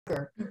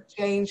Baker,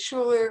 Jane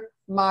Schuler,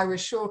 Myra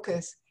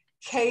Shulkus,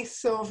 Kay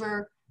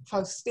Silver,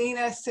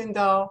 Faustina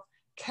Sindal,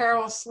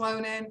 Carol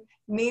Slonin,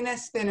 Nina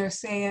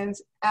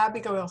Spinner-Sands,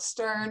 Abigail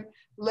Stern,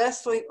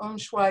 Leslie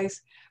Umschweiss,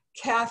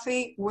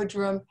 Kathy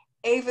Woodrum,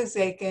 Ava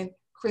Zakin,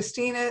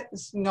 Christina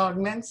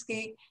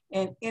Znogmensky,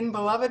 and in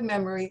beloved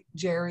memory,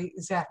 Jerry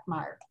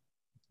Zachmeyer.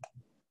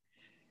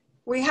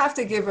 We have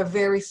to give a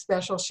very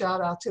special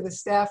shout out to the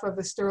staff of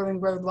the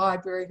Sterling Road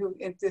Library who,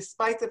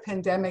 despite the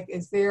pandemic,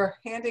 is there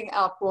handing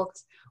out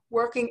books,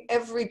 working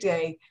every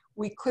day.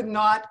 We could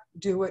not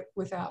do it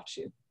without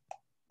you.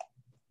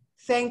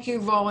 Thank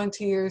you,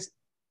 volunteers.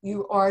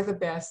 You are the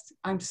best.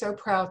 I'm so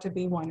proud to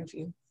be one of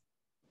you.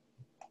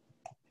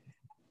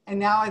 And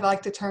now I'd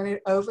like to turn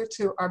it over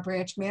to our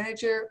branch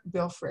manager,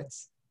 Bill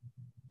Fritz.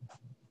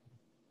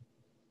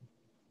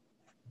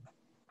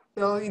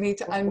 Bill, you need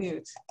to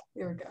unmute.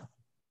 Here we go.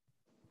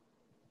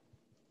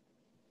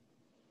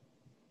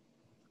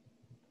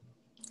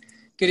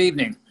 Good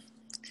evening.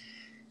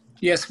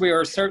 Yes, we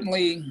are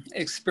certainly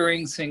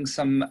experiencing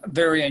some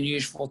very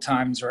unusual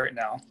times right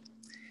now.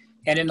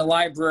 And in the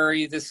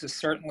library, this is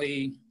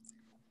certainly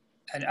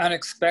an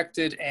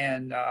unexpected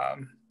and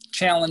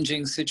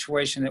challenging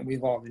situation that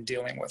we've all been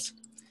dealing with.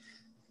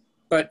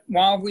 But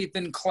while we've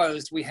been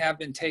closed, we have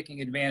been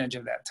taking advantage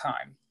of that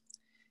time.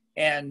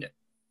 And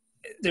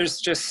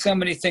there's just so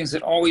many things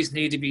that always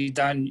need to be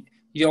done.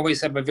 You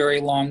always have a very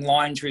long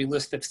laundry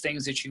list of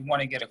things that you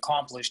want to get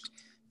accomplished,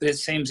 but it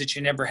seems that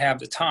you never have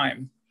the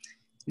time.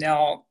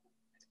 Now,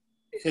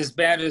 as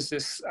bad as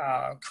this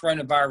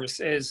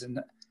coronavirus is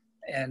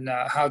and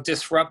how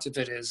disruptive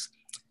it is,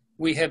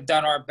 we have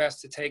done our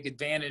best to take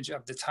advantage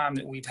of the time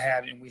that we've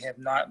had, and we have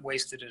not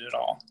wasted it at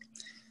all.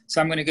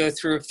 So I'm going to go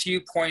through a few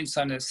points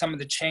on some of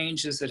the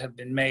changes that have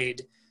been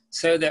made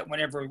so that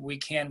whenever we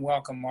can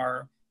welcome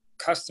our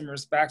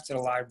customers back to the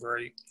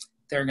library,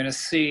 they're going to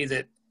see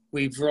that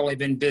we've really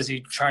been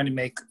busy trying to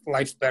make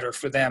life better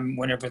for them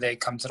whenever they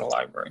come to the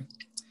library.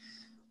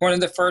 One of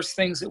the first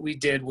things that we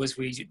did was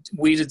we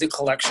weeded the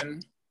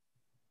collection.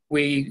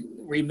 We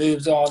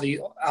removed all the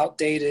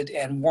outdated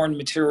and worn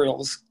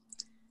materials.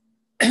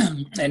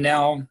 And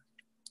now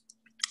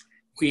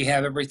we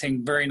have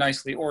everything very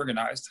nicely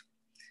organized.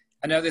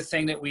 Another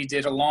thing that we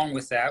did along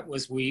with that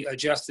was we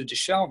adjusted the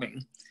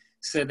shelving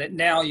so that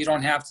now you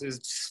don't have to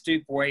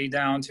stoop way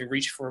down to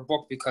reach for a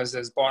book because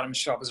those bottom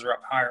shelves are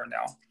up higher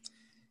now.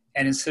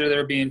 And instead of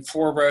there being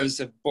 4 rows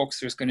of books,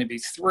 there's going to be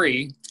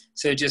 3.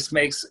 So it just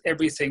makes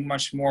everything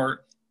much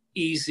more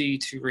easy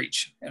to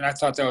reach. And I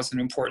thought that was an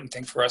important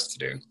thing for us to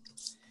do.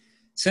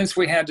 Since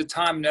we had the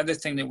time, another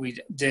thing that we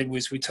did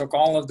was we took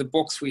all of the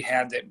books we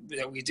had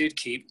that we did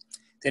keep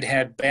that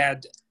had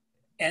bad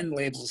end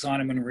labels on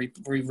them and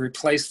we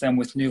replaced them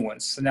with new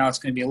ones. So now it's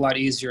going to be a lot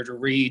easier to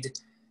read.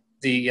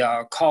 The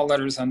call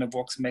letters on the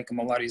books make them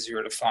a lot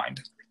easier to find.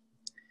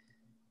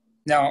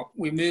 Now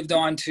we moved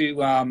on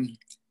to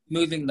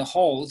moving the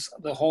holds.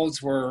 The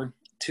holds were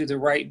to the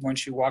right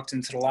once you walked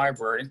into the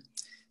library.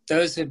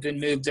 Those have been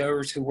moved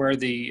over to where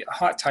the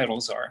hot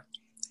titles are.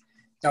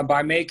 Now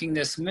by making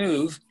this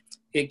move,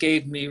 it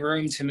gave me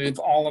room to move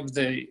all of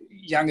the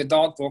young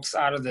adult books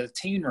out of the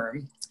teen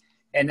room,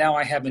 and now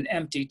I have an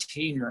empty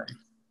teen room.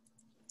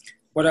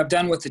 What I've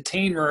done with the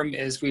teen room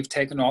is we've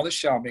taken all the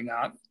shelving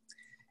out.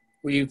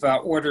 We've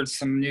ordered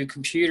some new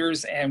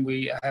computers, and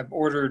we have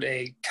ordered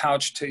a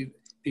couch to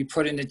be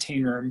put in the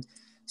teen room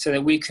so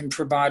that we can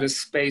provide a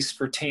space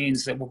for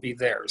teens that will be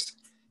theirs.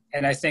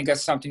 And I think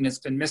that's something that's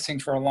been missing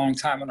for a long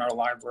time in our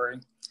library.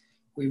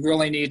 We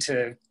really need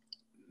to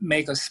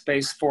make a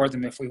space for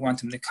them if we want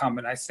them to come.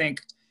 And I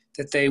think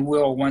that they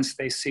will once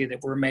they see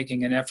that we're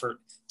making an effort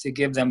to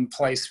give them a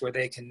place where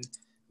they can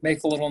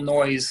make a little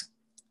noise,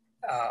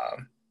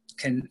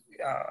 can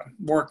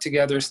work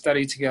together,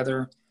 study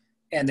together,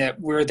 and that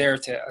we're there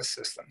to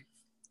assist them.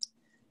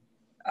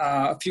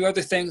 A few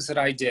other things that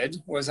I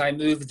did was I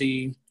moved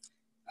the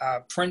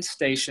print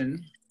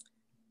station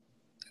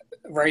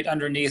right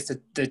underneath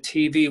the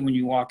TV when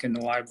you walk in the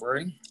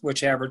library,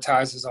 which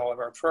advertises all of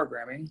our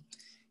programming.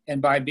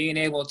 And by being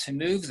able to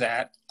move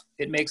that,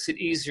 it makes it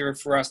easier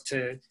for us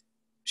to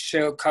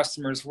show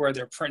customers where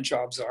their print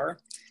jobs are.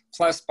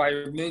 Plus, by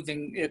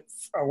removing it,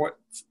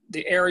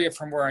 the area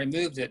from where I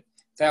moved it,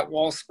 that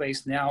wall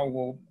space now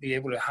will be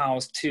able to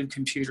house 2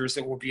 computers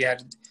that will be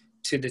added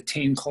to the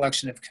teen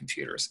collection of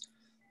computers.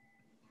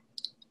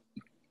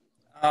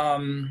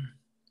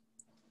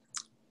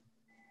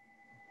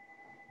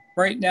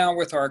 Right now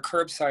with our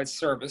curbside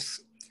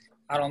service,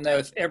 I don't know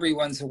if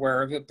everyone's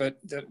aware of it, but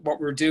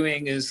what we're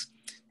doing is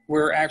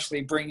we're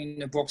actually bringing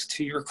the books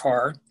to your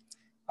car.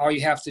 All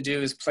you have to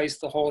do is place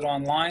the hold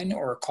online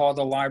or call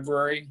the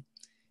library,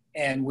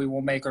 and we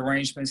will make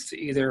arrangements to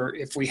either,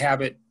 if we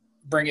have it,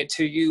 bring it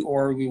to you,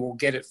 or we will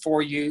get it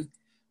for you.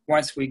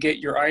 Once we get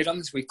your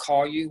items, we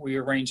call you, we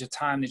arrange a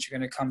time that you're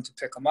going to come to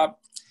pick them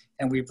up,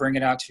 and we bring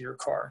it out to your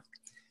car.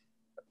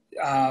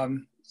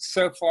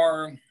 So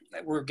far,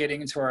 we're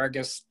getting into our, I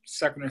guess,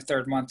 2nd or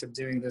 3rd month of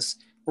doing this.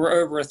 We're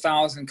over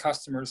 1,000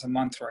 customers a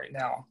month right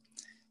now.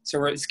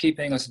 So it's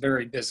keeping us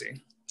very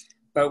busy.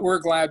 But we're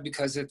glad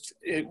because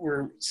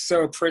we're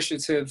so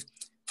appreciative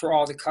for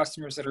all the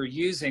customers that are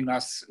using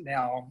us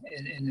now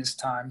in this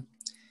time.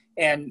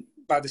 And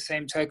by the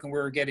same token,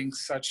 we're getting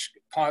such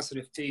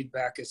positive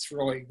feedback. It's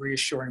really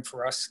reassuring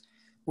for us.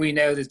 We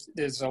know that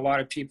there's a lot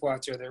of people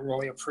out there that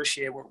really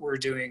appreciate what we're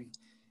doing,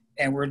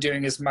 and we're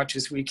doing as much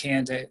as we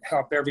can to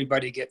help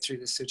everybody get through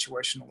this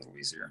situation a little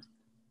easier.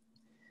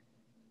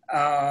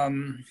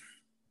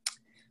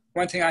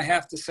 One thing I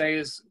have to say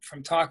is,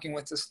 from talking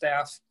with the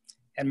staff,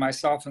 and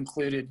myself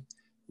included,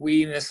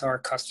 we miss our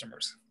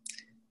customers,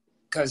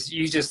 because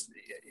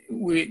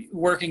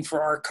working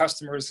for our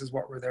customers is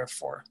what we're there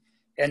for,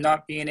 and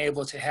not being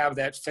able to have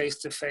that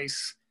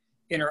face-to-face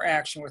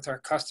interaction with our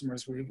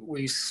customers,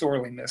 we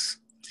sorely miss.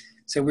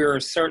 So we are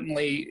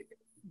certainly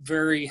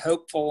very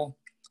hopeful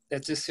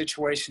that this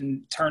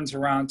situation turns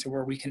around to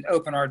where we can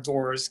open our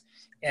doors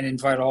and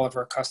invite all of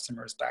our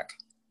customers back.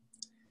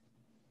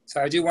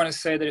 So I do want to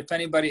say that if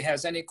anybody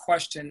has any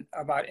question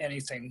about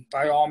anything,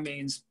 by all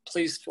means,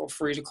 please feel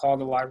free to call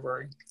the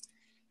library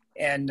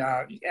and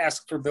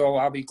ask for Bill.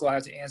 I'll be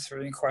glad to answer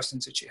any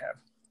questions that you have.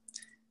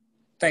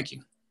 Thank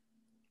you.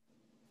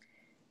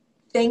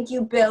 Thank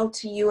you, Bill,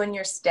 to you and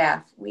your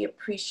staff. We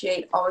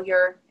appreciate all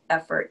your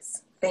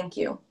efforts. Thank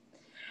you.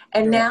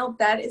 And now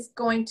that is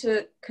going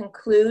to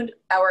conclude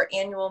our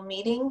annual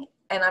meeting,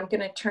 and I'm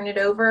going to turn it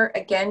over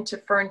again to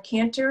Fern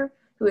Cantor,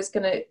 who is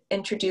going to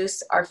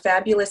introduce our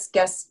fabulous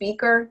guest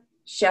speaker,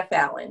 Chef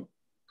Alan.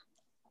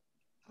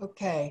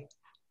 Okay.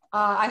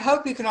 I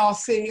hope you can all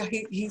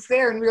see, he's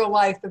there in real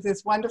life with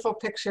this wonderful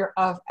picture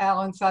of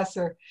Alan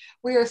Susser.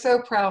 We are so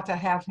proud to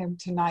have him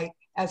tonight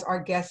as our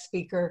guest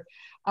speaker.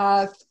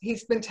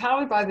 He's been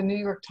touted by the New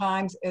York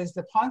Times as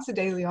the Ponce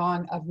de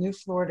Leon of New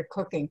Florida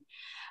cooking.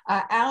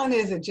 Alan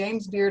is a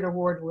James Beard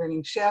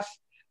Award-winning chef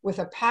with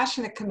a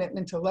passionate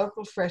commitment to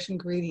local fresh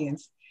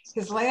ingredients.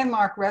 His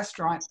landmark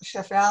restaurant,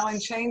 Chef Alan,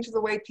 changed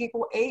the way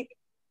people ate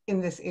in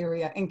this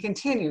area and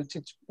continue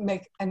to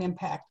make an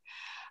impact.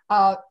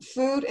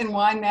 Food and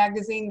Wine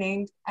magazine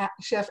named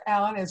Chef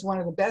Alan as one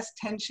of the best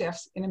 10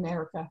 chefs in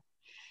America.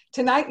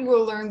 Tonight you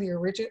will learn the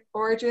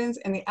origins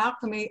and the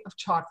alchemy of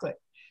chocolate.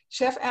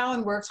 Chef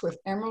Alan works with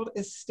Emerald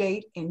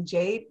Estate in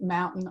Jade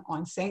Mountain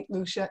on St.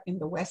 Lucia in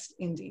the West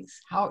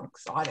Indies. How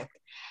exotic.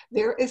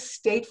 Their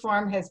estate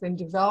farm has been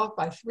developed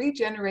by 3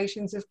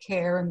 generations of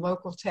care and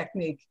local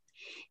technique.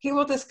 He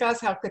will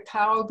discuss how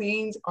cacao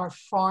beans are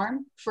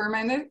farmed,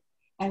 fermented,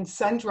 and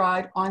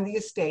sun-dried on the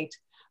estate,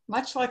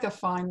 much like a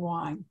fine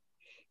wine.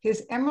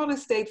 His Emerald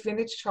Estate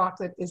vintage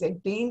chocolate is a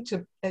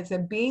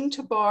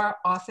bean-to-bar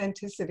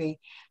authenticity,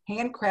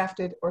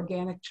 handcrafted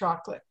organic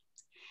chocolate.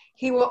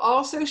 He will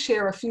also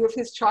share a few of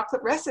his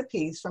chocolate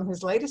recipes from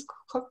his latest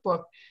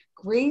cookbook,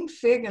 Green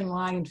Fig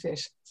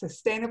Lionfish,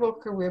 Sustainable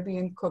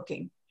Caribbean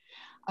Cooking.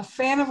 A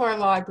fan of our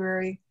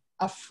library,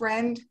 a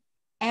friend,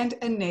 and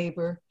a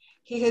neighbor,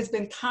 he has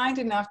been kind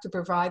enough to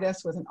provide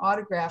us with an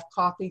autographed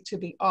copy to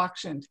be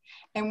auctioned.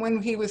 And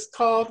when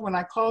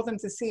I called him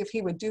to see if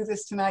he would do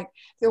this tonight,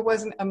 there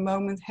wasn't a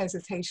moment's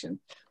hesitation.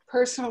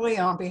 Personally,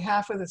 on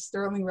behalf of the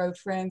Sterling Road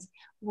Friends,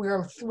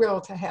 we're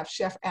thrilled to have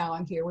Chef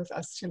Alan here with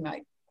us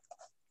tonight.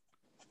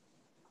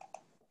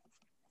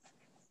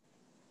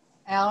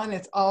 Alan,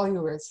 it's all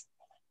yours.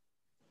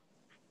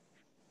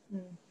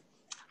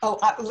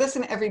 Oh,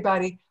 listen,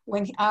 everybody.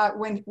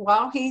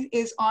 While he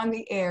is on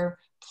the air,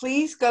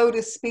 please go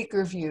to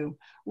speaker view.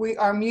 We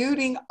are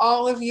muting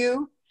all of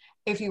you.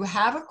 If you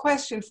have a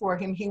question for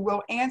him, he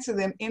will answer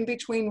them in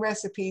between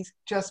recipes.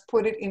 Just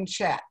put it in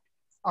chat.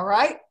 All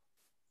right?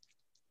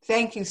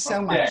 Thank you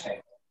so much.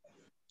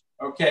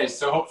 Okay,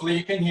 so hopefully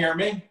you can hear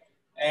me.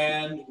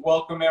 And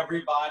welcome,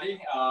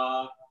 everybody.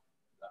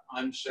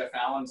 I'm Chef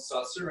Alan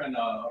Susser, and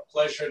a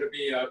pleasure to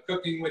be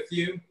cooking with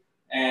you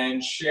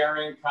and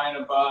sharing kind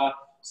of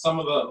some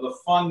of the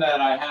fun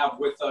that I have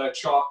with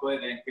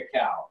chocolate and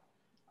cacao.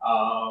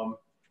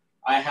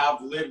 I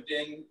have lived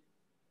in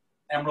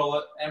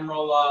Emerald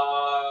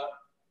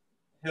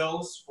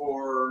Hills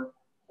for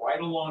quite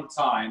a long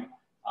time,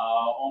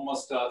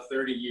 almost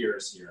 30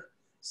 years here.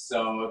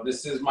 So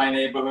this is my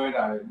neighborhood.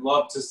 I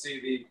love to see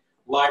the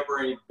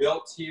library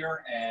built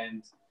here,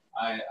 and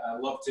I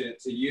love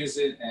to use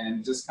it,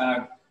 and just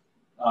kind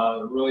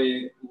of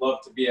really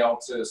love to be able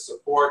to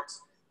support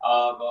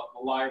the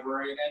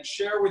library and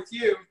share with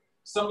you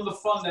some of the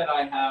fun that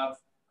I have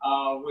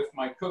with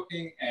my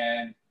cooking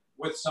and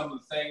with some of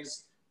the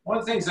things. One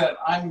of the things that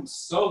I'm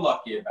so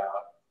lucky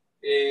about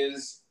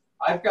is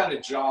I've got a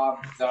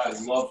job that I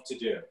love to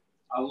do.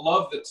 I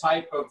love the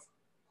type of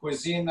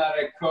cuisine that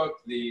I cook,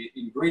 the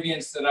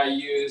ingredients that I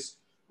use.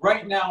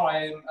 Right now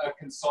I am a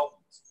consultant.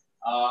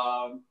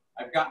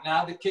 I've gotten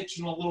out of the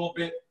kitchen a little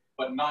bit,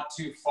 but not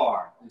too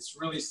far. It's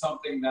really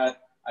something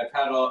that I've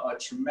had a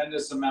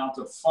tremendous amount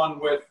of fun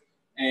with,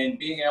 and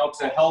being able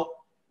to help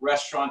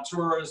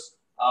restaurateurs,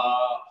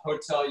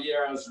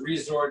 hoteliers,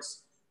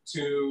 resorts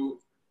to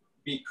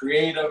be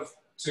creative,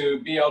 to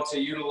be able to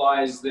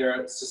utilize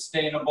their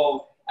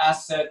sustainable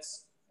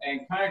assets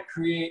and kind of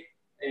create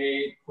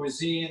a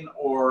cuisine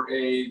or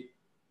a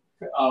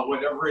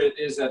whatever it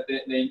is that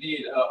they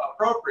need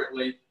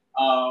appropriately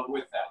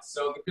with that.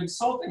 So the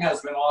consulting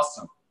has been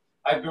awesome.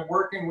 I've been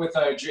working with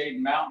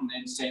Jade Mountain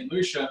in St.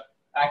 Lucia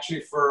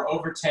actually for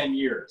over 10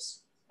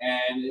 years.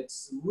 And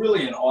it's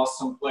really an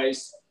awesome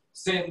place.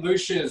 St.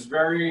 Lucia is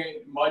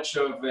very much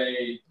of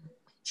a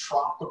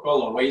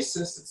tropical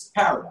oasis. It's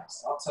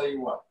paradise, I'll tell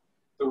you what.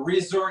 The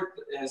resort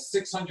has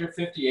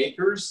 650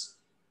 acres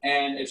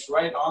and it's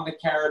right on the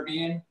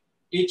Caribbean.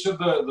 Each of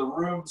the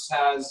rooms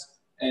has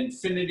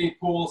infinity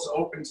pools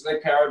open to the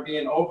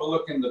Caribbean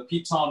overlooking the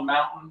Piton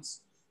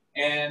Mountains.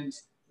 And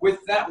with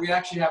that, we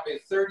actually have a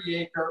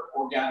 30-acre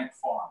organic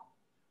farm.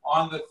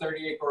 On the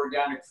 30-acre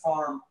organic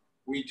farm,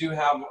 we do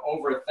have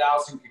over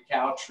 1,000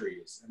 cacao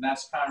trees. And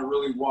that's kind of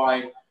really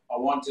why I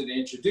wanted to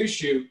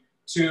introduce you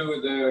to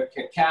the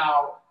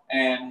cacao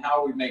and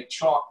how we make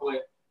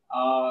chocolate,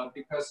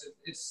 because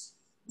it's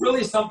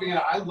really something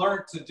that I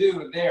learned to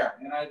do there.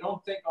 And I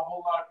don't think a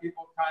whole lot of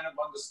people kind of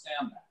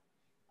understand that.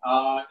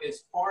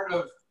 It's part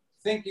of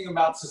thinking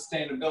about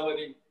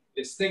sustainability.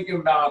 It's thinking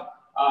about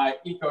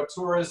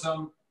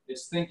ecotourism.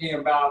 It's thinking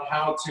about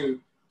how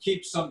to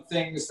keep some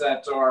things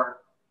that are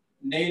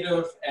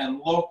native and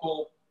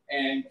local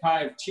and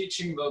kind of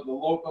teaching the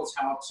locals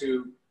how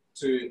to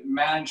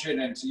manage it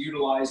and to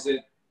utilize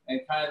it.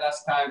 And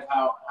that's kind of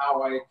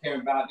how I came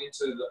about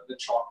into the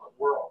chocolate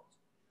world.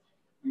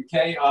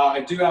 Okay,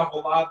 I do have a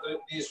lot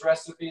of these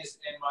recipes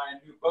in my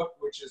new book,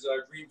 which is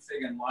Green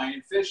Fig and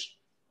Lionfish.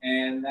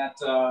 And that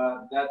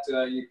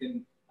you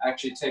can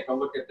actually take a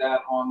look at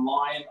that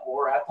online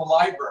or at the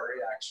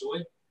library,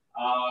 actually.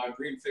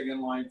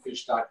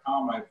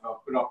 greenfigandlionfish.com. I've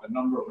put up a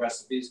number of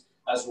recipes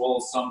as well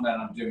as some that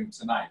I'm doing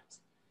tonight.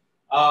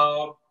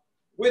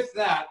 With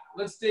that,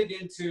 let's dig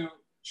into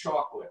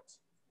chocolate.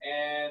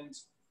 And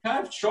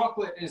kind of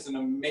chocolate is an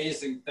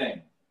amazing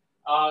thing.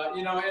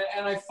 You know,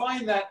 and I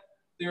find that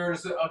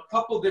there's a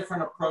couple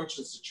different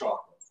approaches to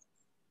chocolate.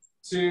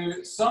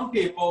 To some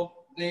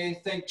people, they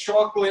think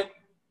chocolate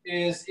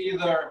is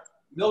either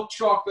milk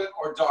chocolate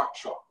or dark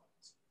chocolate.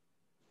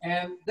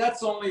 And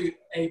that's only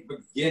a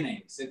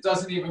beginning. It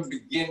doesn't even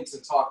begin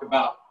to talk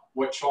about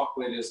what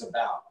chocolate is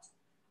about.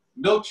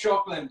 Milk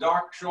chocolate and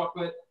dark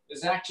chocolate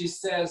actually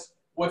says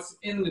what's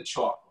in the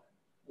chocolate.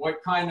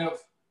 What kind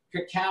of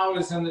cacao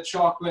is in the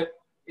chocolate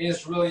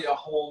is really a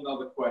whole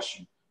nother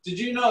question. Did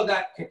you know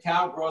that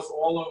cacao grows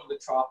all over the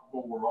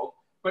tropical world,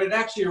 but it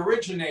actually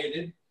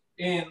originated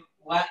in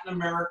Latin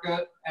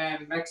America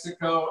and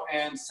Mexico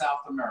and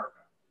South America?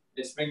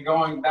 It's been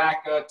going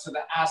back to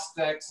the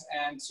Aztecs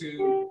and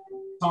to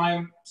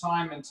time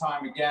and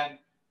time again,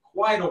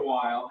 quite a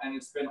while, and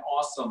it's been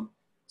awesome.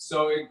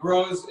 So it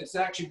grows, it's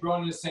actually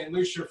grown in St.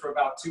 Lucia for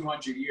about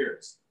 200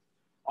 years.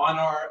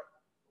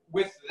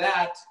 With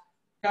that,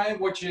 kind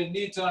of what you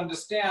need to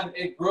understand,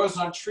 it grows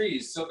on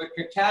trees. So the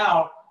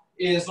cacao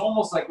is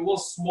almost like a little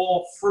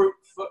small fruit,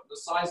 the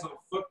size of a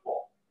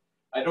football.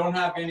 I don't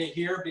have any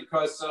here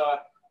because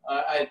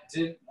I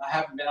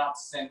haven't been out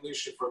to St.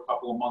 Lucia for a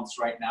couple of months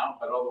right now,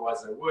 but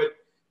otherwise I would.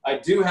 I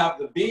do have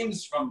the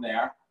beans from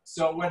there.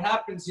 So what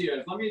happens here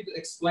is, let me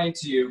explain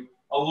to you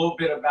a little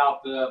bit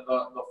about the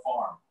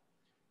farm.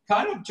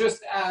 Kind of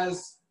just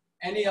as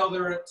any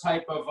other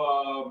type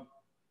of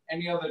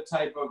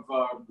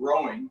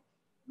growing,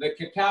 the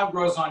cacao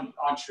grows on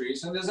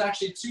trees, and there's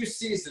actually 2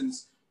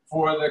 seasons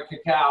for the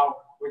cacao,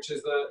 which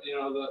is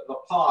the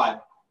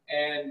pod.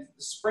 And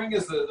the spring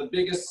is the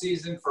biggest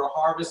season for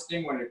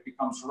harvesting when it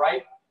becomes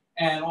ripe,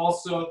 and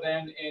also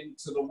then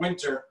into the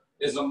winter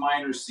is a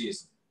minor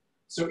season.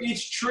 So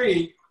each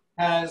tree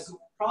has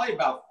probably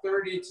about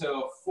 30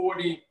 to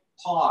 40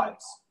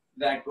 pods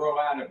that grow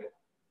out of it.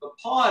 The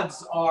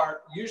pods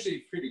are usually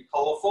pretty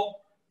colorful.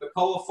 The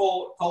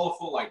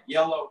colorful like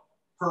yellow,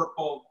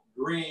 purple,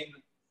 green,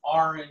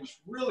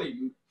 orange,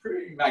 really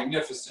pretty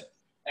magnificent.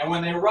 And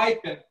when they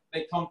ripen,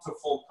 they come to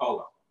full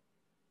color.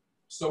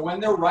 So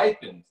when they're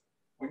ripened,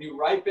 when you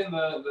ripen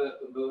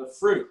the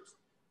fruit,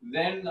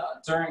 then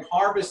during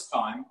harvest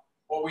time,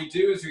 what we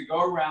do is we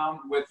go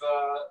around with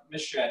a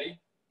machete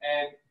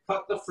and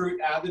cut the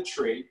fruit out of the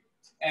tree.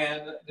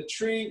 And the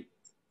tree,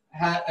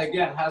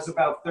 again, has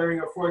about 30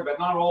 or 40, but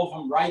not all of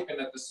them ripen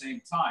at the same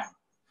time.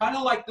 Kind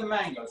of like the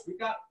mangoes. We've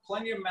got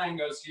plenty of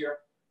mangoes here,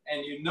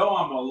 and you know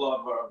I'm a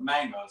lover of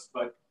mangoes.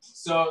 But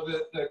so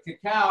the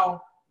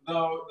cacao,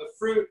 though the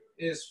fruit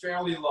is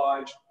fairly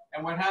large,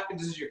 and what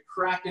happens is you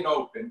crack it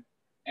open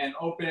and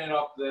open it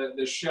up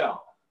the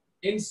shell.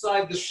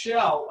 Inside the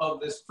shell of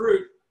this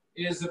fruit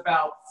is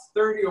about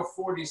 30 or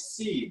 40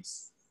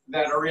 seeds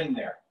that are in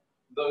there.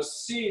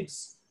 Those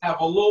seeds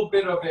have a little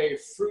bit of a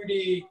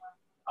fruity,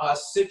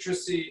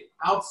 citrusy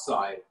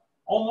outside,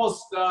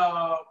 almost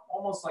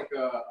like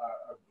a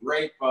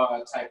grape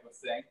type of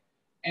thing.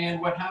 And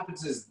what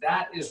happens is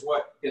that is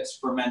what gets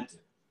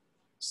fermented.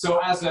 So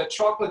as a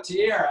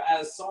chocolatier,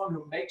 as someone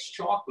who makes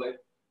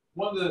chocolate,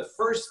 one of the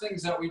first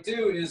things that we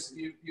do is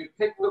you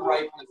pick the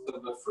ripeness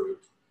of the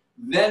fruit.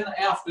 Then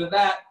after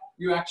that,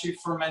 you actually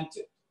ferment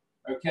it.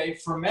 Okay,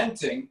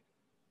 fermenting,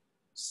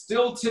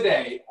 still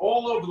today,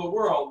 all over the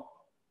world,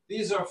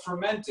 these are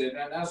fermented.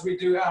 And as we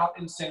do out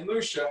in St.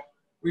 Lucia,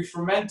 we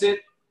ferment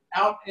it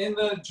out in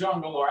the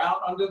jungle or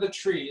out under the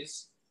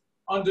trees,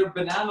 under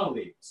banana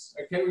leaves.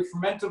 Okay, we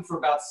ferment them for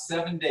about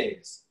 7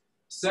 days.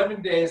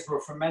 7 days we're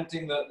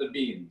fermenting the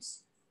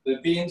beans. The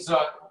beans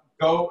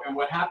go, and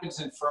what happens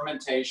in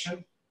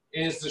fermentation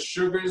is the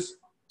sugars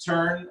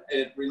turn,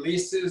 it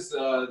releases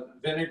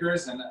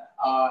vinegars and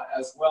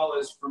as well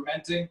as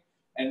fermenting,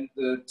 and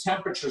the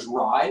temperatures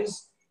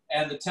rise,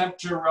 and the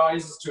temperature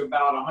rises to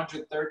about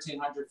 113,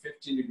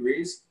 115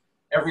 degrees.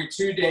 Every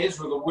 2 days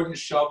with a wooden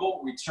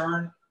shovel, we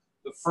turn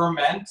the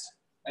ferment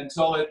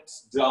until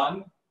it's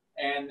done.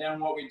 And then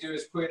what we do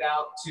is put it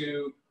out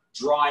to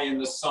dry in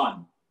the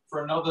sun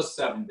for another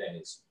 7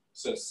 days.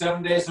 So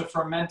 7 days of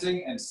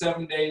fermenting and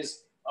 7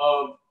 days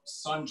of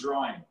sun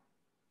drying.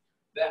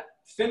 That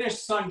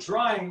finished sun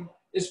drying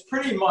is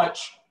pretty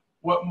much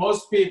what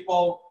most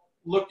people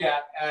look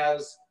at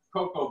as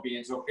cocoa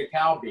beans or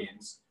cacao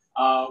beans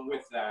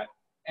with that.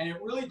 And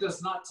it really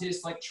does not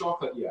taste like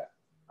chocolate yet.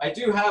 I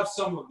do have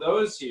some of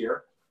those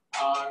here.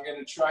 I'm going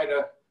to try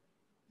to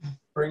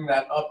bring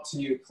that up to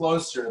you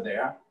closer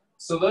there.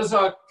 So those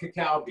are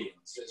cacao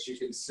beans, as you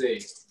can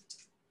see.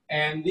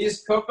 And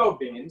these cocoa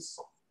beans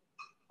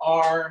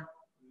are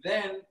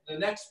then the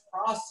next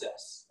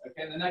process.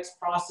 Okay, the next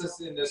process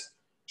in this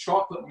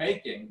chocolate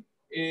making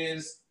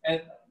is,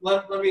 and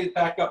let me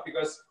back up,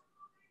 because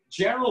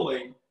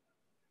generally,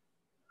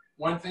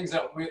 one of the things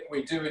that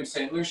we do in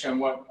St. Lucia, and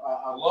what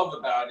I love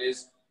about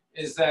is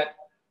that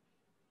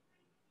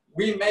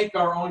we make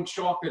our own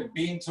chocolate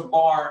bean to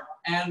bar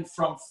and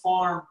from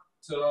farm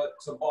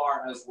to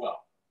bar as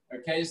well.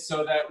 Okay,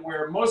 so that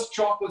where most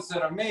chocolates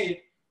that are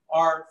made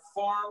are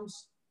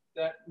farms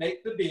that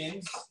make the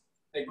beans,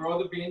 they grow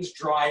the beans,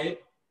 dry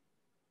it,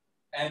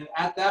 and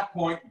at that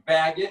point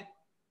bag it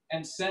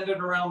and send it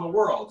around the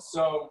world.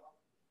 So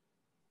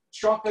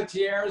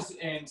chocolatiers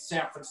in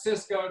San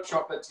Francisco,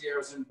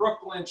 chocolatiers in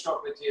Brooklyn,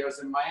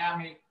 chocolatiers in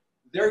Miami,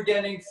 they're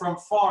getting from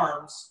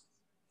farms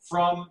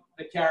from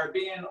the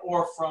Caribbean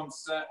or from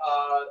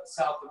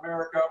South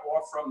America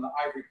or from the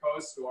Ivory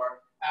Coast or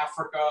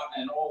Africa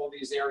and all of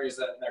these areas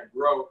that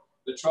grow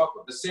the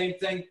chocolate. The same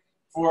thing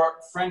for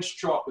French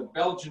chocolate,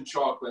 Belgian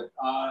chocolate,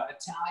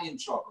 Italian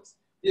chocolates.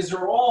 These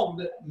are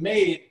all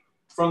made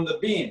from the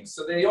beans.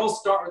 So they all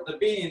start with the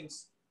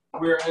beans,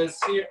 whereas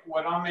here,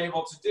 what I'm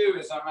able to do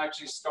is I'm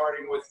actually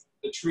starting with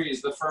the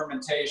trees, the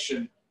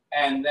fermentation,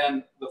 and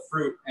then the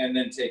fruit, and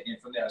then taking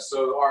it from there.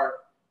 So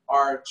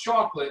our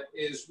chocolate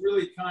is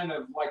really kind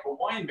of like a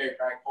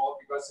winemaker, I call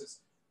it, because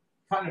it's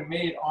kind of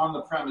made on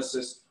the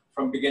premises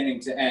from beginning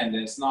to end,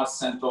 and it's not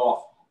sent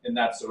off in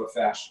that sort of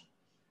fashion.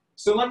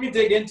 So let me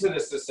dig into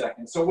this a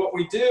second. So what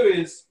we do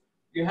is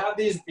you have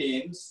these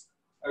beans,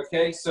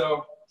 okay?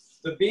 So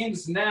the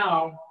beans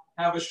now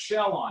have a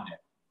shell on it,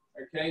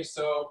 okay?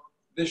 So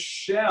the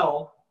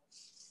shell,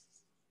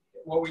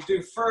 what we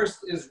do first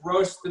is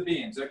roast the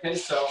beans, okay?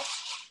 So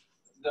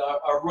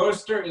a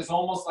roaster is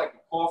almost like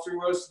a coffee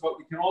roaster, but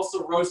we can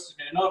also roast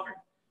it in an oven.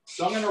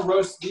 So I'm gonna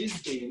roast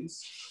these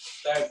beans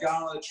that I've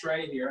got on the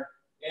tray here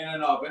in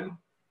an oven.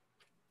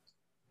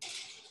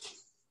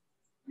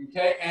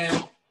 Okay,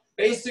 and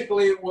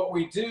basically what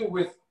we do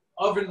with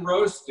oven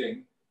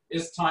roasting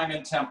is time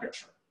and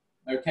temperature.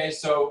 Okay,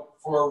 so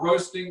for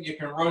roasting, you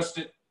can roast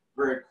it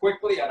very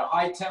quickly at a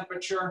high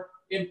temperature,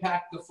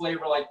 impact the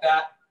flavor like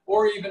that,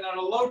 or even at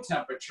a low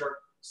temperature,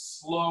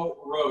 slow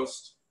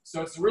roast.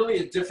 So it's really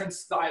a different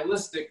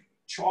stylistic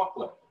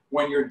chocolate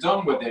when you're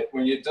done with it,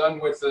 when you're done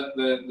with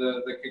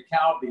the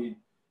cacao bean.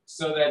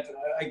 So that,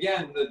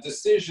 again, the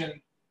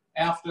decision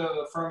after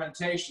the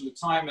fermentation, the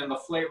time and the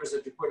flavors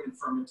that you put in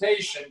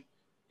fermentation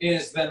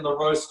is then the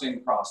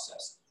roasting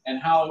process. And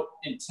how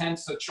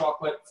intense a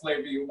chocolate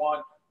flavor you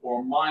want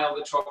or mild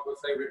the chocolate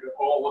flavor, it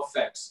all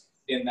affects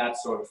in that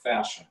sort of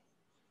fashion.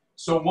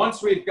 So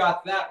once we've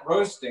got that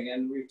roasting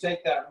and we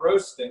take that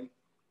roasting,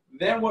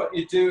 then what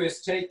you do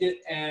is take it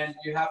and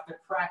you have to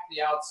crack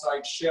the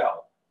outside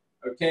shell,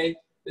 okay?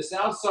 This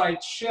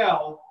outside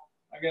shell,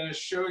 I'm gonna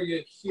show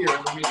you here.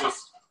 Let me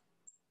just,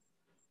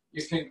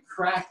 you can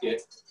crack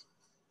it,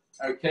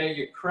 okay?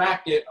 You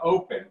crack it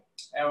open,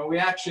 and we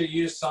actually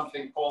use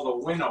something called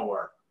a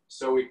winnower.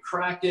 So we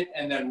crack it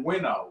and then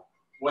winnow.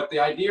 What the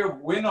idea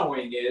of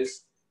winnowing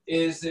is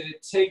that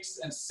it takes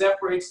and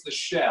separates the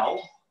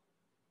shell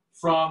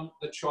from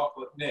the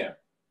chocolate nib.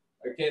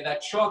 Okay,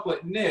 that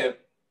chocolate nib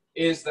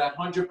is that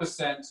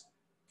 100%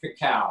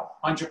 cacao,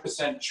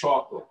 100%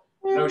 chocolate.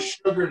 No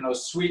sugar, no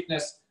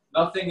sweetness,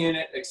 nothing in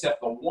it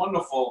except the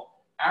wonderful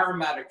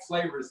aromatic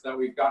flavors that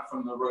we've got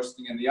from the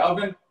roasting in the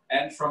oven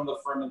and from the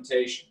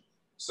fermentation.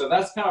 So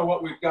that's kind of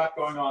what we've got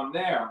going on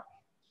there.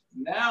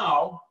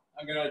 Now,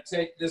 I'm going to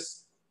take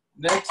this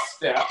next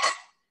step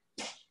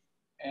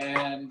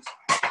and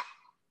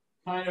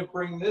kind of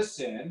bring this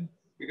in,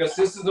 because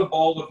this is a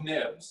bowl of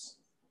nibs.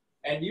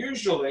 And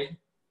usually,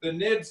 the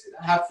nibs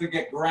have to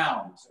get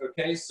ground,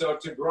 okay? So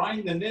to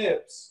grind the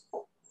nibs,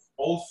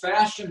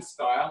 old-fashioned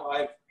style,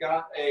 I've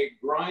got a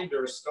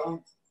grinder,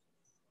 stone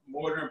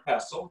mortar and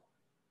pestle.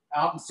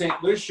 Out in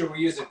St. Lucia, we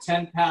use a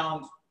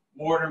 10-pound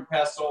mortar and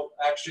pestle.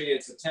 Actually,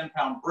 it's a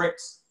 10-pound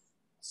bricks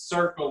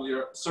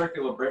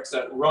circular bricks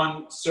that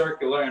run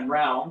circular and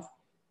round.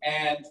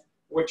 And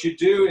what you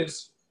do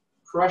is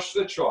crush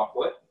the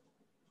chocolate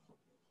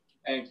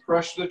and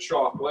crush the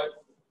chocolate,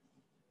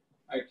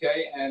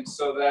 okay? And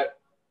so that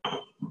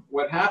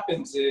what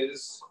happens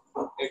is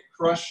it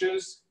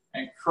crushes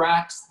and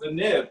cracks the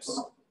nibs.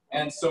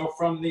 And so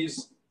from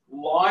these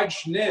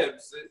large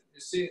nibs, you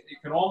see, you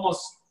can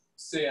almost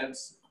see it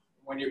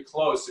when you're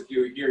close. If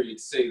you were here, you'd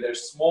see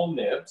there's small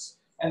nibs.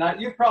 And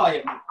you probably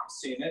haven't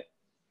seen it,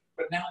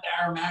 but now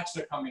the aromatics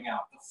are coming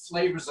out. The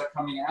flavors are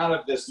coming out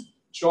of this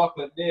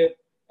chocolate nib,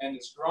 and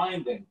it's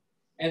grinding.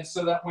 And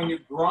so that when you're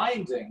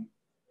grinding,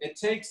 it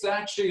takes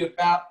actually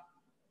about,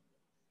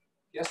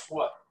 guess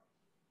what?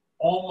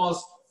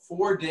 Almost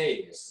 4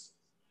 days,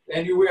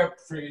 anywhere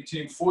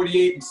between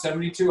 48 and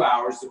 72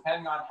 hours,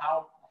 depending on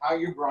how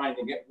you're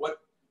grinding it,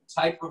 what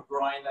type of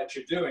grind that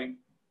you're doing,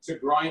 to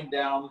grind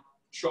down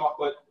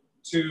chocolate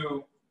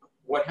to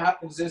what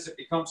happens is it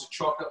becomes a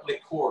chocolate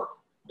liqueur.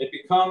 It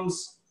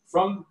becomes,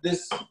 from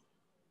this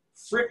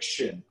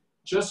friction,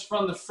 just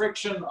from the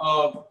friction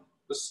of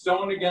the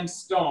stone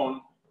against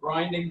stone,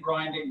 grinding,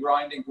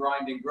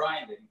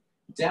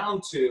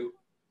 down to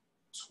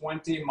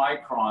 20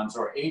 microns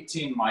or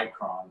 18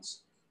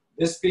 microns.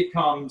 This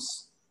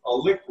becomes a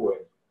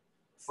liquid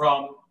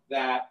from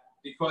that,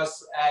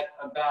 because at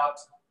about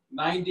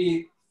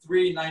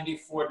 93,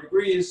 94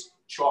 degrees,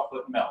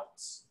 chocolate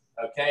melts,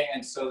 okay?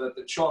 And so that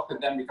the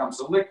chocolate then becomes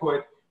a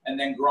liquid and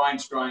then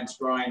grinds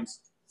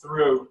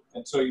through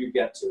until you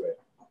get to it.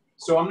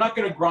 So I'm not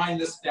gonna grind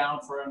this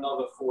down for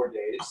another 4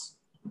 days,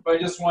 but I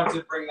just wanted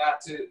to bring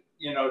that to,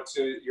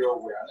 to your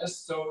awareness.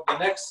 So the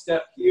next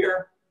step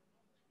here,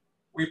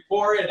 we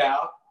pour it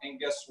out, and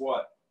guess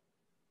what?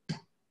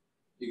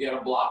 You get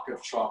a block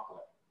of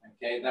chocolate,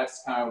 okay?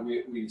 That's kind of,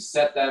 we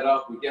set that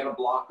up, we get a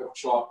block of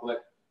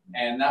chocolate,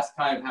 and that's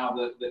kind of how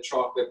the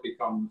chocolate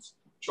becomes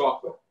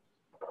chocolate.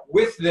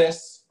 With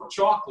this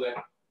chocolate,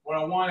 what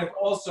I want to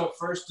also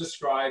first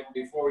describe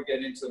before we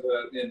get into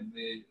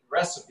the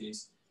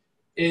recipes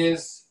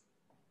is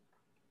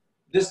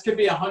this could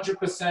be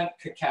 100%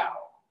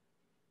 cacao.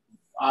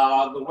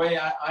 The way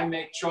I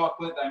make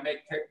chocolate, I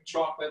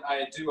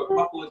do a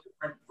couple of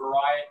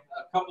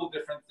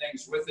different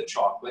things with the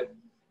chocolate.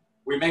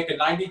 We make a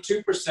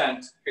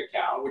 92%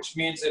 cacao, which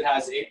means it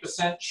has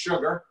 8%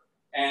 sugar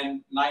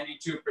and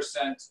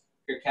 92%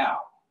 cacao.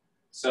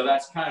 So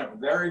that's kind of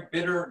very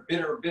bitter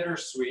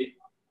sweet,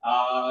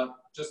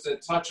 just a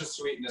touch of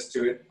sweetness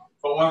to it.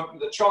 But when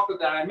the chocolate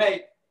that I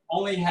make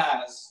only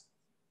has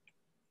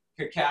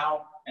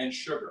cacao and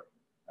sugar,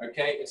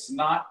 okay? It's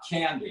not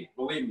candy.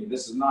 Believe me,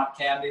 this is not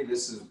candy.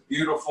 This is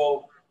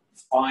beautiful,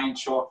 fine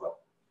chocolate.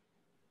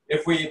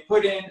 If we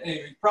put in,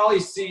 you've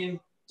probably seen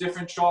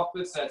different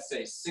chocolates that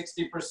say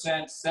 60%,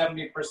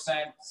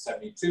 70%,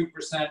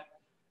 72%.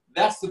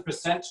 That's the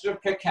percentage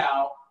of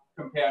cacao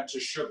compared to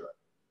sugar.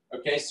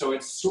 Okay, so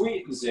it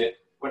sweetens it.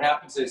 What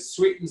happens is it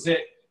sweetens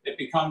it, it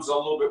becomes a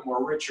little bit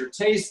more richer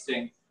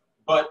tasting,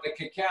 but the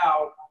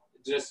cacao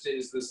just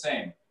is the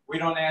same. We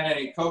don't add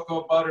any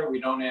cocoa butter, we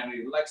don't add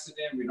any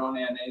lecithin, we don't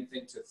add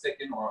anything to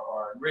thicken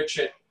or enrich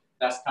it.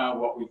 That's kind of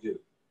what we do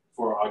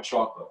for our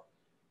chocolate.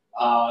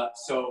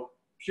 So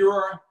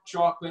pure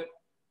chocolate,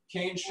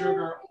 cane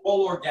sugar,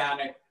 all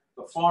organic.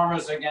 The farm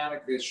is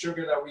organic, the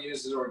sugar that we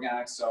use is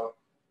organic. So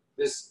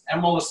this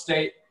Emerald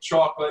Estate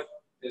chocolate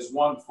is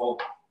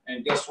wonderful.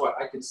 And guess what?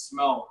 I can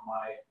smell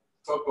my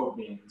cocoa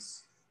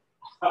beans.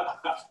 I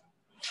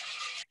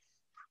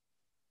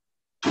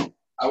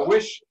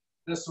wish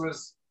this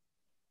was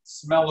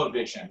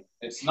smell-o-vision.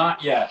 It's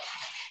not yet.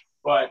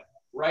 But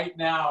right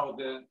now,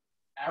 the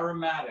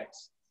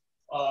aromatics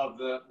of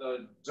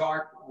the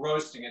dark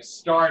roasting is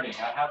starting.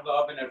 I have the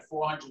oven at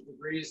 400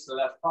 degrees, so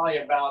that's probably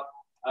about,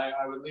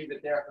 I would leave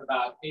it there for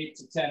about 8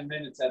 to 10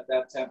 minutes at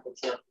that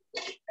temperature.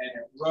 And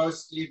it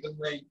roasts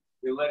evenly.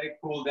 We let it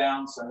cool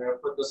down. So I'm going to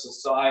put this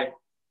aside,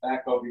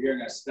 back over here. I'm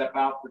going to step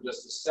out for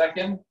just a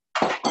second,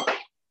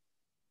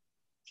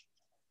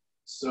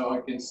 so I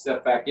can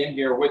step back in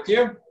here with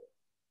you.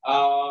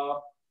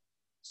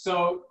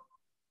 So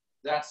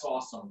that's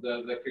awesome.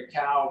 The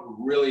cacao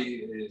really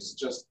is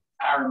just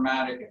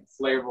aromatic and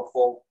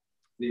flavorful.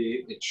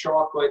 The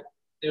chocolate,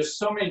 there's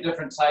so many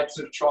different types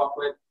of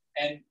chocolate.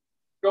 And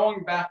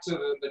going back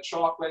to the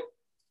chocolate,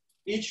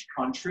 each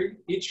country,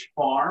 each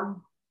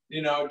farm,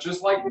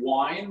 just like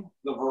wine,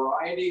 the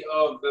variety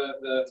of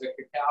the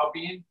cacao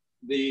bean,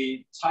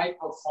 the type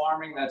of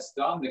farming that's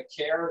done, the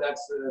care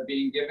that's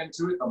being given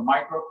to it, the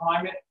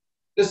microclimate,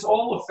 this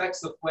all affects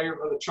the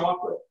flavor of the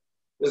chocolate.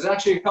 There's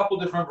actually a couple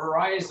different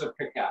varieties of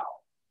cacao.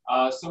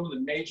 Some of the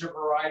major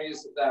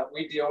varieties that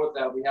we deal with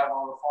that we have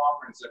on the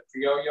farm is a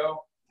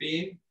Criollo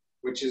bean,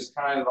 which is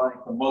kind of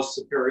like the most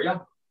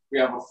superior. We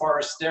have a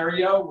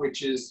Forasterio,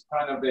 which is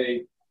kind of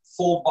a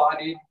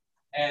full-bodied,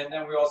 and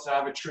then we also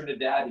have a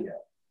Trinidadian.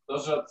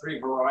 Those are 3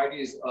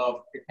 varieties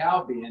of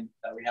cacao bean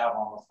that we have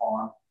on the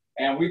farm.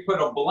 And we put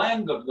a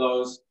blend of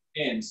those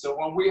in. So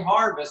when we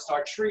harvest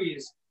our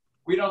trees,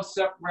 we don't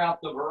separate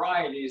out the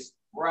varieties,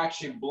 we're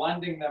actually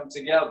blending them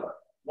together.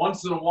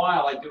 once in a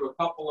while, I do a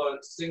couple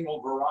of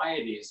single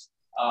varieties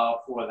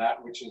for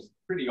that, which is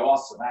pretty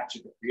awesome.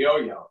 Actually, the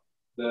criollo,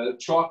 the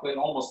chocolate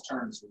almost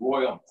turns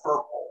royal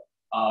purple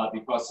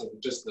because of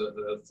just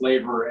the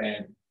flavor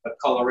and the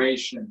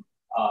coloration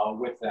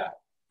with that.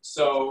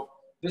 So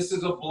this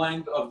is a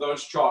blend of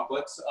those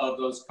chocolates, of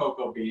those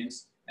cocoa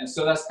beans. And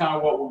so that's kind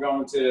of what we're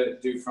going to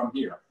do from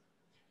here.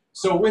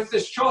 So with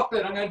this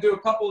chocolate, I'm going to do a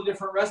couple of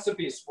different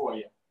recipes for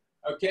you.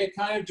 Okay,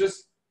 kind of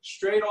just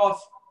straight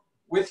off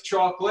with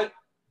chocolate.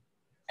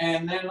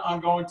 And then I'm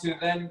going to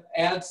then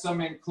add some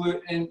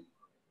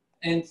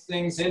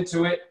things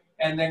into it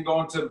and then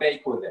going to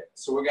bake with it.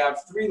 So we're going to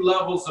have 3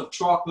 levels of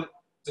chocolate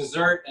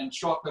dessert and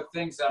chocolate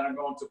things that I'm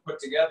going to put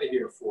together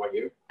here for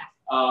you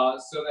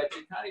so that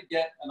you kind of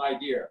get an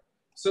idea.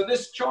 So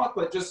this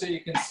chocolate, just so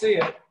you can see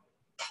it,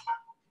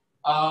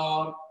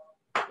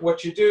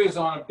 what you do is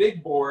on a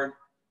big board,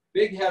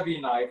 big heavy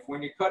knife,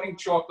 when you're cutting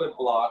chocolate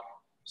block,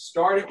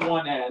 start at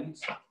one end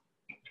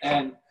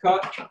and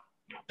cut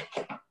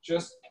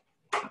just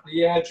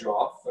the edge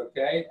off,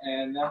 okay?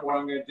 And then what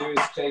I'm going to do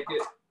is take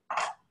it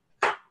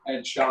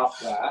and chop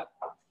that.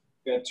 I'm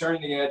going to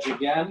turn the edge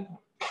again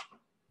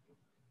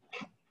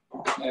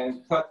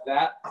and cut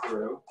that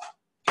through.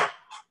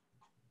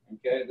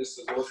 Okay, this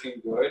is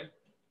looking good.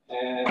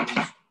 And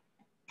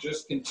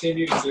just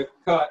continue to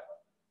cut,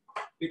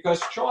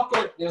 because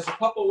chocolate, there's a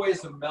couple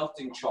ways of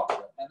melting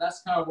chocolate, and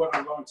that's kind of what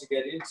I'm going to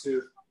get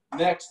into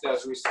next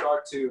as we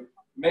start to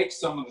make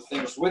some of the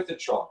things with the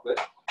chocolate,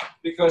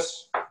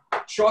 because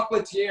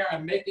chocolatier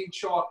and making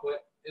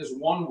chocolate is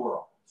one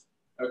world,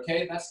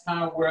 okay? That's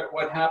kind of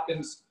what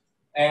happens,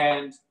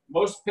 and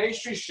most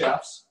pastry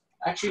chefs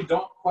actually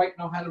don't quite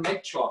know how to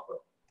make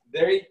chocolate.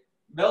 They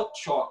melt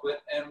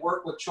chocolate and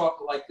work with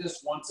chocolate like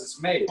this once it's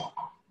made.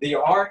 The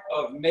art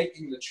of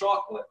making the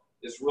chocolate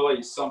is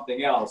really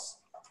something else,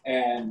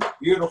 and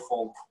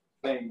beautiful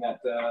thing that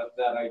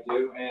I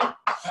do, and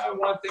kind of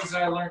one of the things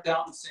that I learned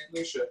out in St.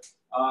 Lucia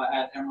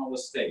at Emerald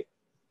Estate.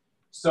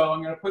 So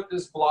I'm going to put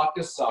this block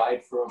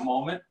aside for a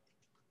moment,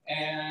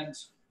 and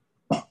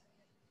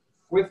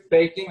with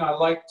baking, I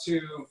like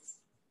to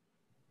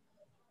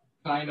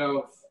kind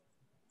of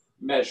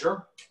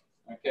measure.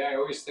 Okay, I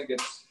always think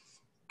it's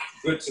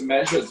good to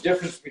measure. The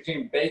difference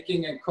between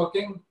baking and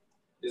cooking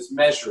is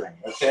measuring,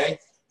 okay?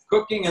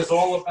 Cooking is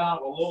all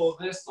about a little of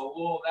this, a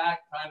little of that,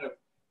 kind of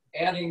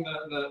adding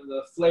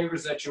the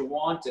flavors that you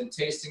want and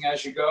tasting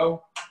as you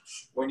go.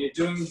 When you're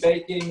doing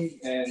baking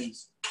and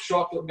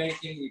chocolate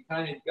making, you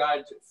kind of got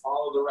to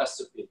follow the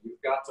recipe.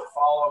 You've got to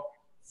follow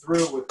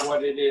through with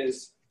what it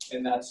is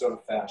in that sort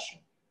of fashion.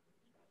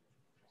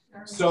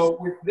 So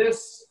with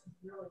this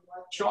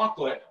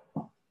chocolate,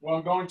 what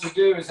I'm going to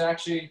do is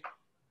actually,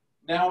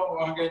 now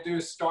what I'm going to do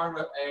is start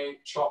with a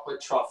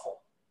chocolate truffle.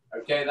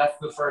 Okay, that's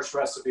the first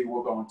recipe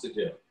we're going to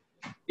do.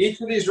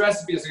 Each of these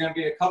recipes are going to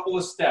be a couple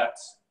of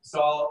steps. So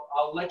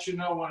I'll let you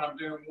know when I'm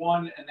doing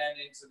one and then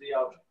into the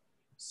other.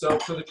 So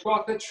for the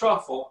chocolate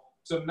truffle,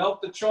 to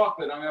melt the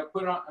chocolate, I'm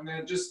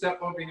going to just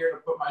step over here to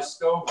put my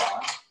stove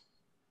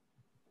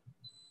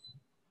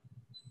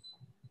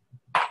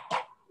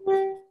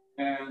on.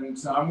 And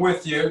I'm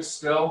with you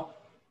still.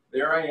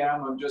 There I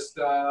am. I'm just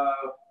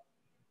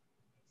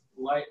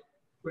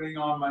putting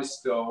on my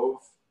stove.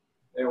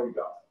 There we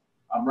go.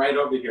 I'm right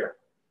over here.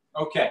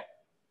 Okay.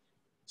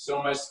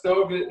 So my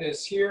stove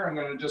is here. I'm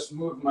going to just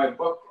move my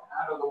book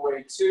out of the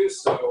way too,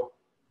 so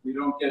we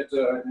don't get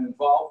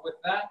involved with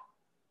that.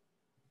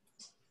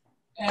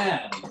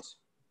 And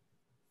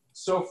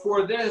so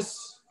for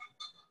this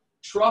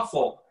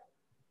truffle,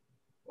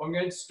 what I'm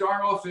going to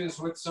start off is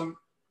with some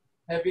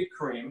heavy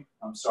cream.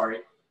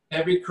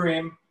 Heavy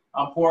cream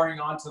I'm pouring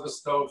onto the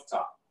stove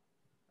top.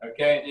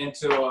 Okay,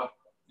 into a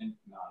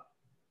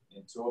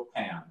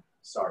pan.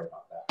 Sorry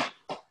about that.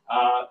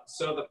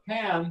 So the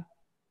pan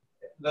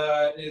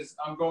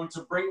I'm going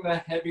to bring the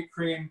heavy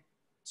cream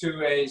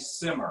to a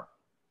simmer,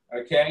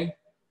 okay?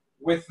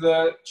 With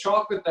the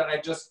chocolate that I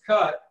just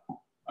cut,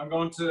 I'm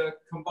going to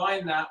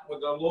combine that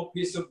with a little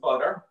piece of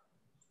butter,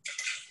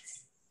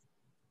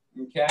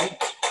 okay,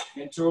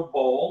 into a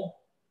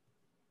bowl.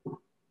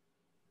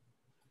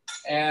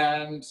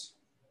 And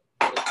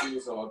get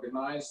these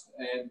organized.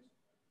 And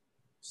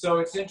so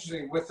it's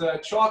interesting, with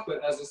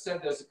chocolate, as I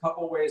said, there's a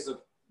couple ways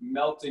of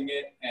melting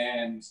it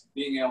and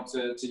being able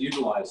to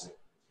utilize it.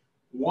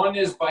 One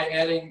is by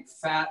adding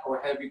fat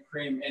or heavy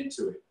cream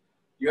into it.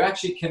 You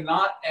actually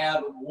cannot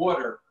add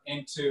water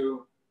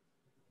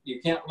you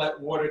can't let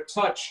water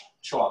touch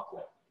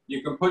chocolate.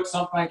 You can put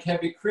something like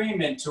heavy cream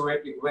into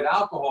it, you can put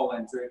alcohol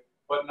into it,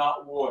 but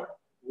not water.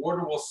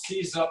 Water will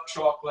seize up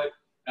chocolate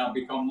and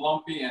become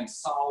lumpy and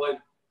solid,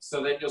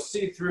 so that you'll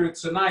see through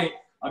tonight.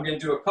 I'm going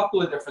to do a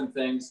couple of different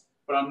things,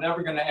 but I'm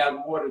never going to add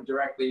water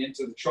directly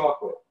into the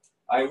chocolate.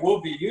 I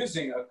will be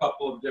using a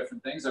couple of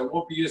different things. I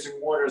will be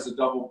using water as a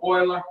double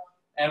boiler.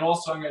 And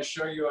also I'm going to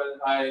show you,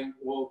 I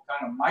will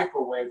kind of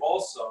microwave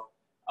also,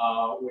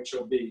 which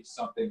will be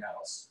something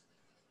else.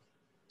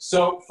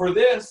 So for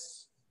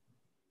this,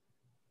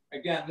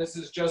 again, this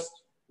is just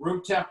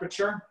room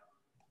temperature,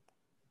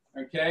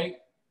 okay?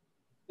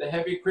 the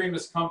heavy cream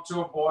has come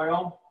to a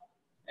boil,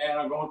 and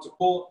I'm going to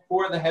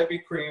pour the heavy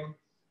cream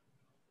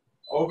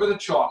over the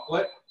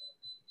chocolate.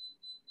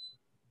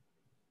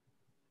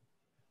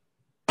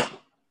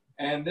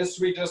 And this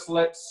we just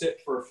let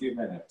sit for a few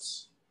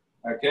minutes,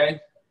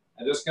 okay?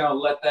 I'm just gonna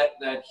let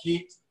that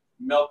heat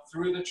melt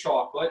through the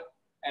chocolate,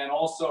 and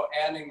also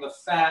adding the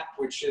fat,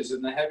 which is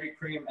in the heavy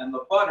cream, and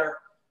the butter.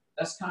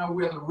 That's kind of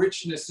where the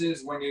richness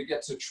is when you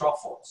get to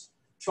truffles.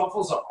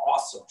 Truffles are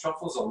awesome.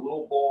 Truffles are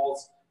little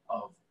balls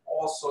of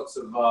all sorts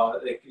of,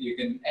 you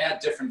can add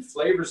different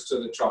flavors to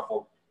the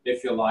truffle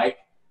if you like.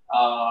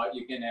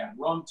 You can add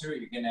rum to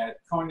it, you can add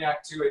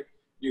cognac to it,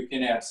 you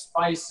can add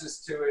spices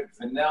to it,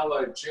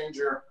 vanilla,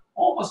 ginger,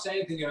 almost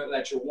anything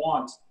that you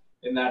want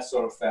in that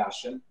sort of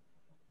fashion.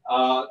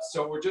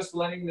 So we're just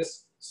letting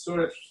this sort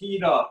of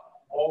heat up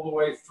all the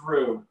way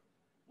through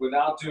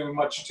without doing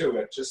much to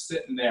it, just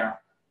sitting there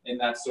in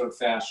that sort of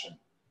fashion.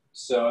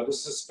 So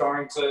this is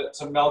starting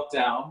to melt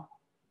down.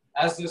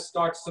 As this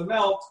starts to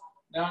melt,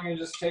 now I'm going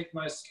to just take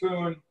my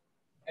spoon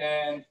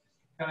and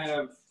kind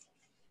of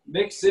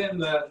mix in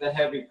the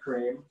heavy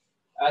cream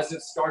as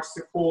it starts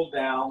to cool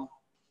down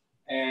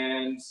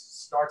and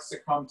starts to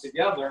come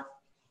together.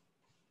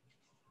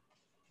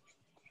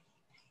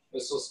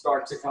 This will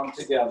start to come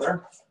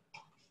together.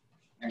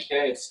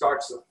 Okay, it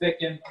starts to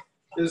thicken.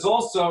 There's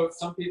also,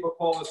 some people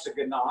call this a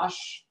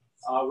ganache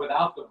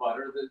without the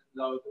butter.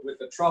 With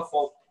the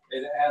truffle,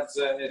 it adds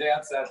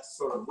that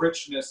sort of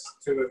richness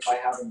to it by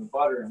having the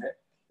butter in it.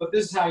 But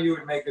this is how you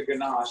would make a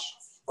ganache,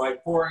 by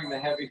pouring the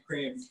heavy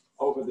cream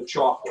over the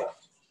chocolate.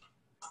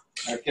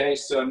 Okay,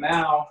 so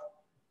now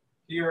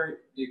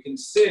here you can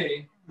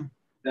see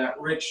that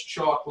rich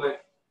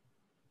chocolate.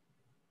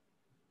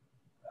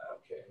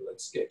 Okay,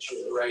 let's get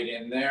you right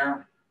in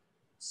there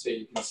so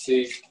you can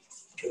see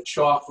the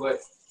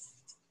chocolate.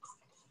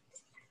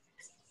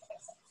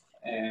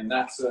 And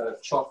that's a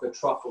chocolate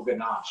truffle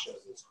ganache,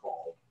 as it's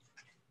called.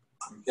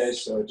 Okay,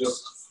 so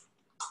just,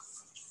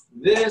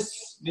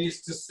 this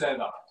needs to set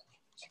up.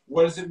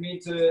 What does it mean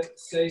to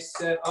say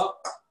set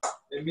up?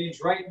 It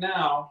means right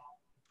now,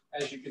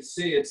 as you can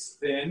see, it's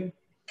thin.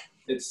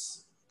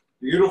 It's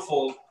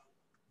beautiful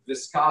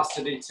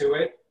viscosity to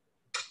it.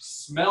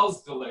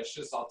 Smells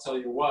delicious. I'll tell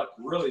you what,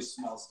 really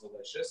smells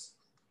delicious.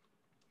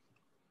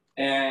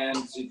 And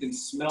you can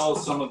smell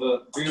some of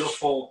the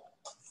beautiful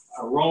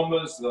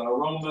aromas. The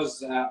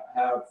aromas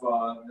have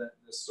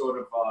this sort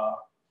of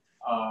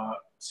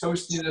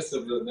toastiness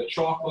of the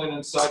chocolate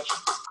and such.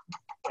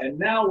 And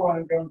now what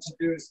I'm going to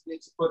do is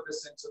need to put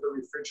this into the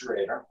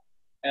refrigerator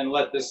and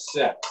let this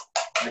set.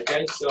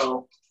 Okay,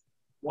 so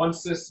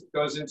once this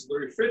goes into the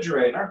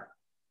refrigerator,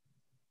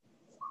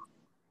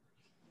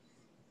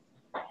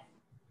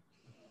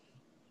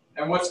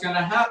 and what's going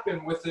to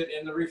happen with it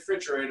in the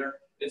refrigerator,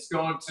 it's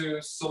going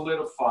to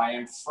solidify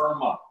and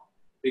firm up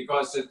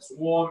because it's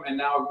warm and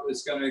now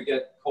it's going to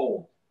get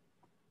cold.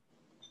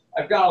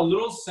 I've got a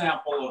little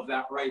sample of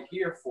that right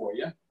here for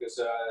you because,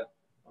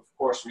 of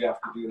course, we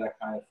have to do that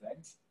kind of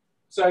thing.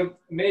 So I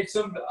made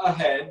some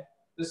ahead.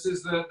 This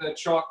is the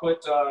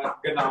chocolate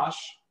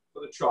ganache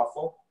for the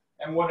truffle.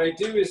 And what I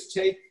do is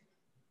take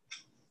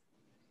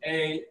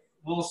a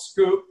little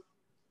scoop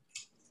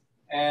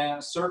and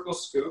a circle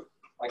scoop,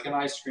 like an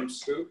ice cream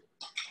scoop,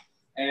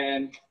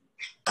 and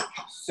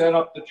set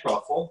up the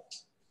truffle.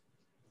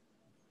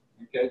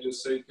 Okay,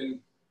 just so you can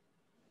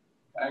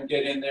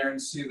get in there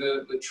and see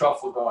the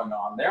truffle going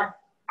on there.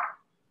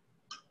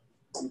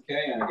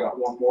 Okay, and I got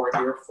one more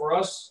here for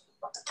us.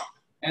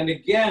 And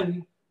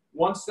again,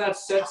 once that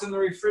sets in the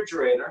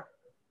refrigerator,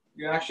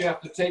 you actually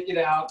have to take it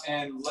out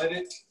and let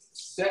it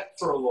set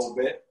for a little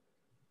bit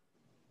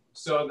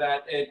so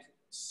that it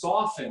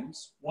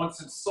softens.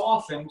 Once it's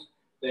softened,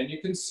 then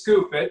you can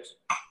scoop it.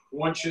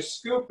 Once you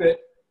scoop it,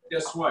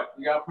 guess what?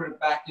 You got to put it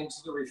back into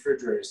the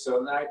refrigerator.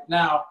 So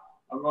now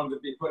I'm going to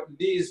be putting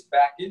these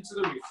back into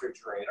the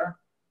refrigerator,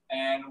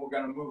 and we're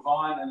going to move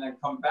on and then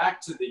come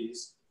back to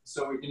these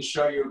so we can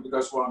show you,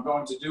 because what I'm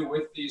going to do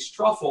with these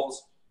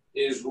truffles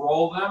is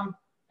roll them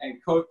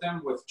and coat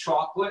them with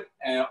chocolate,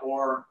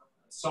 or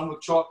some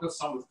with chocolate,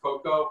 some with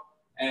cocoa,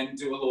 and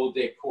do a little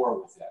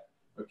decor with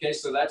it. Okay,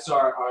 so that's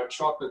our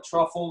chocolate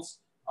truffles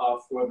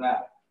for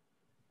that.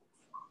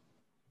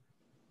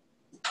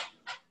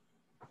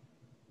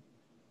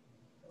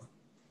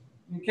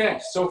 Okay,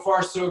 so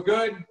far so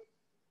good.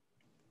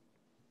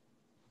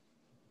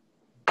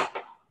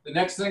 The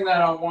next thing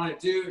that I want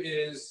to do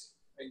is,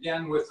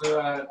 again, with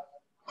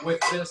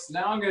this,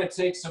 now I'm going to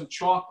take some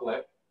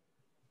chocolate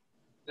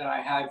that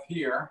I have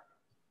here,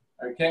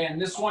 okay, and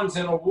this one's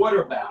in a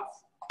water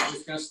bath. I'm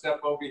just going to step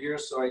over here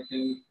so I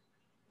can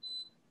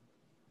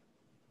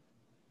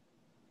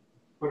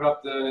put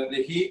up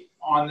the heat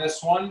on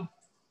this one.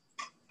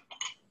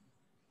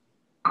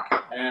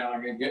 And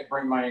I'm going to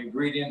bring my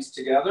ingredients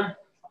together.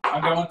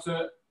 I'm going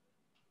to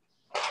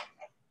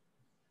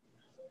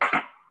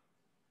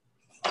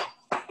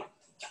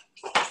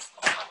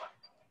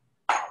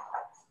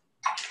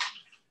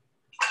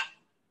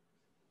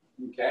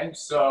okay,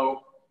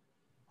 so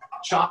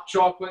chopped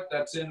chocolate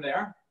that's in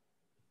there.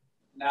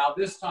 Now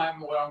this time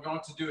what I'm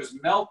going to do is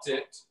melt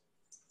it.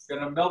 I'm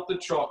going to melt the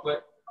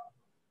chocolate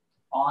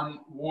on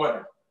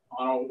water,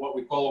 on what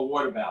we call a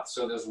water bath.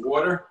 So there's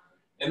water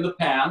in the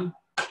pan.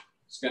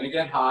 It's going to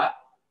get hot.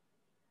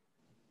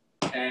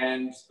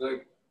 And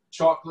the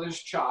chocolate is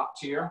chopped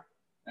here.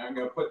 And I'm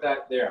going to put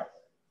that there.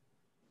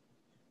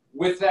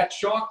 With that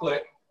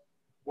chocolate,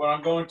 what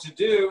I'm going to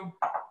do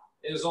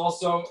is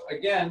also,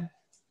 again,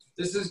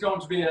 this is going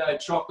to be a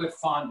chocolate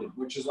fondant,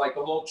 which is like a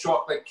little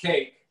chocolate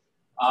cake,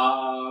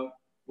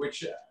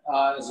 which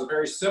is a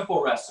very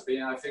simple recipe,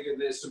 and I figured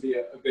this would be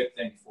a good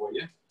thing for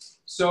you.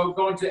 So I'm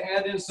going to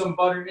add in some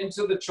butter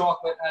into the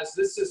chocolate as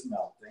this is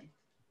melting.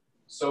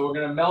 So we're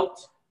going to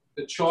melt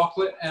the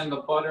chocolate and the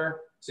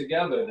butter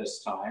together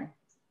this time,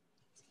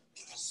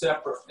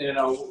 separate, you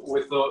know,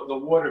 with the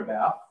water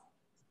bath.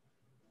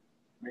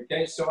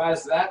 Okay, so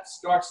as that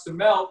starts to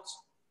melt,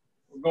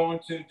 what we're going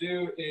to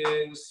do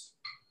is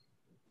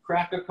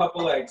crack a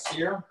couple eggs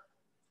here.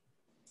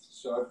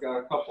 So I've got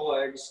a couple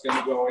eggs going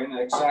to go in.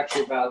 It's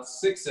actually about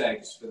 6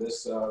 eggs for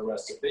this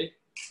recipe.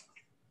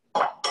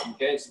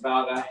 Okay, it's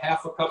about a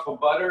half a cup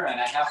of butter and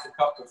a half a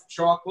cup of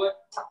chocolate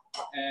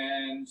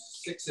and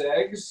 6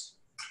 eggs.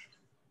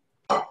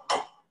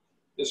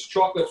 This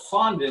chocolate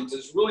fondant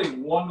is really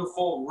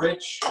wonderful,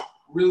 rich,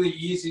 really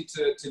easy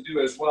to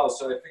do as well.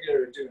 So I figured I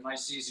would do a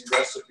nice, easy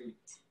recipe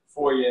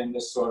for you in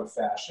this sort of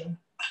fashion.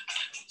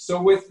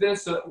 So with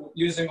this,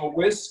 using a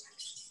whisk,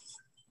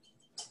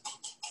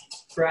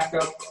 crack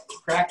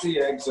the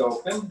eggs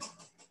open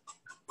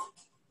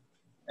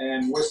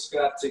and whisk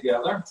that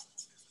together.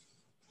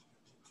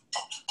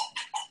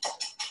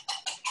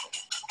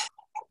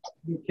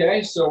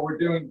 Okay, so we're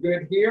doing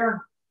good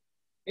here.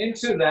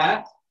 Into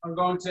that, I'm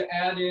going to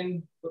add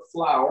in the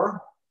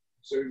flour.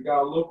 So we've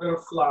got a little bit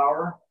of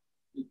flour.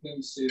 You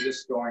can see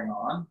this going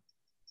on.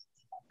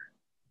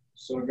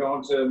 So we're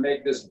going to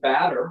make this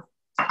batter.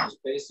 It's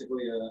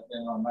basically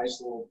a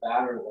nice little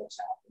batter that's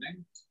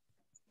happening.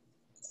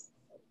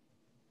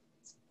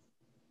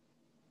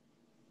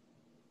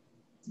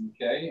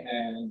 Okay,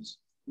 and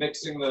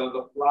mixing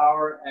the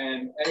flour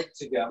and egg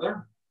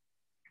together.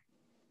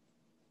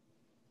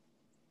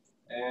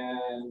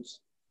 And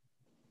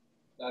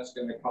that's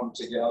going to come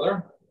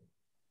together.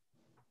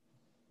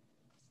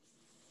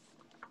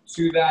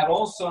 To that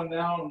also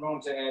now I'm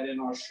going to add in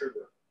our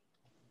sugar.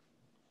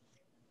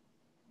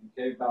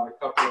 Okay, about a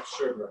cup of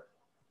sugar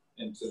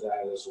into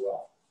that as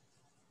well.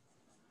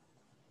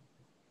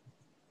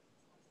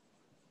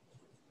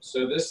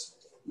 So this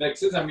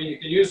mixes, I mean, you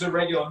can use a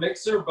regular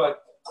mixer,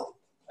 but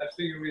I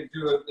figured we'd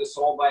do this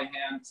all by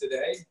hand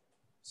today.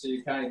 So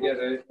you kind of get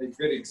a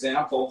good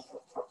example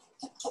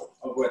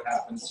of what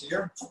happens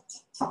here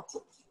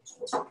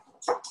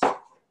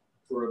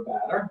for a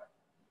batter.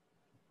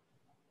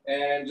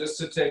 And just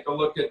to take a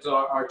look at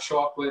our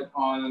chocolate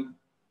on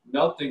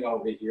melting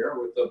over here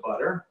with the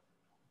butter.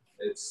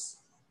 It's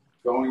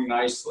going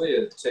nicely.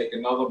 It'll take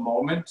another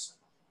moment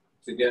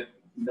to get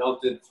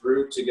melted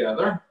through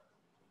together.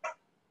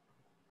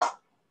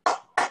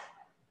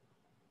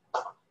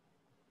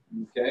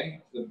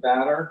 Okay, the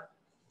batter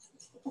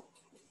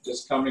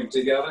just coming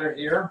together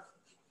here.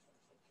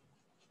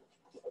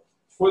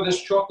 For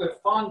this chocolate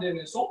fondant,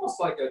 it's almost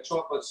like a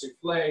chocolate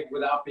souffle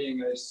without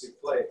being a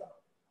souffle though.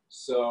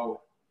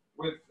 So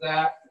with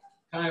that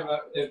kind of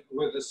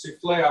with a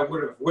souffle, I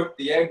would have whipped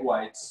the egg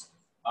whites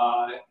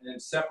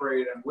and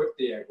separated and whipped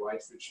the egg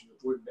whites, which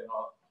would have been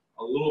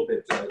a little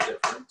bit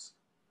different.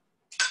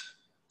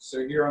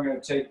 So here I'm going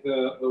to take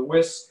the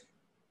whisk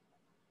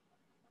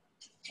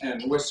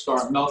and whisk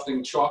our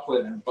melting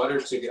chocolate and butter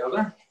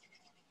together.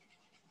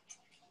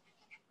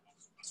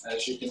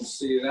 As you can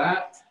see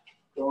that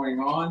going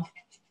on.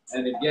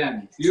 And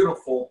again,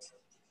 beautiful.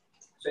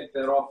 Take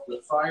that off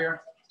the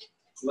fire.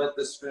 Let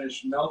this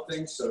finish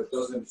melting so it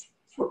doesn't.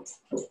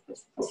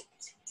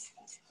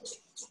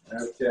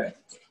 Okay.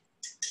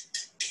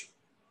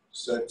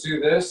 So to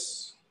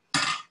this,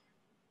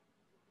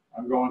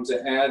 I'm going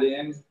to add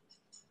in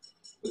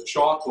the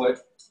chocolate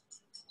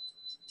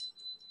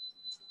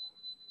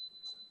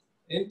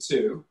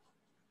into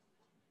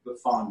the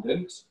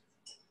fondant.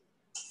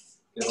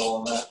 Get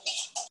all that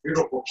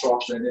beautiful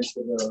chocolate into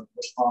the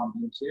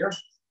fondant here.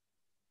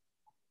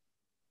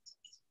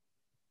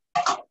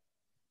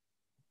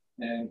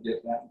 And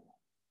get that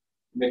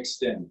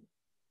mixed in.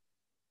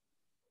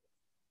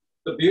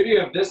 The beauty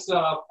of this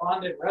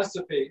fondant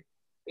recipe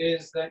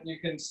is that you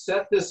can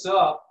set this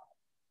up,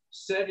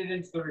 set it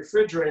into the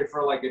refrigerator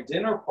for like a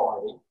dinner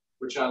party,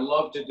 which I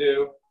love to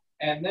do,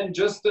 and then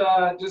just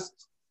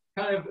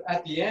kind of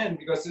at the end,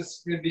 because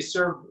this can be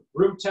served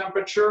room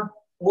temperature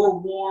or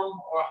warm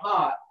or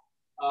hot,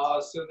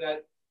 so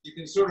that you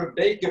can sort of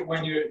bake it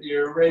when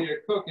you're ready to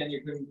cook, and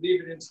you can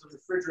leave it into the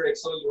refrigerator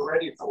until you're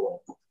ready for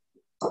it.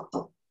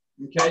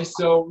 Okay,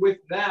 so with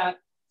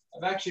that,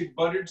 I've actually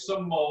buttered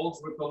some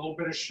molds with a little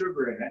bit of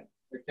sugar in it.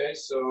 Okay,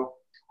 so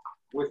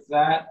with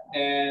that,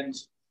 and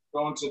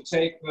going to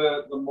take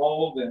the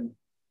mold and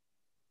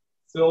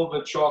fill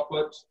the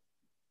chocolate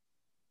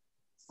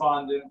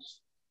fondant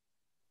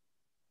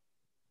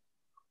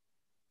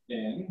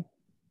in.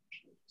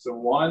 So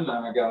one,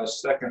 and I got a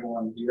second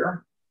one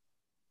here.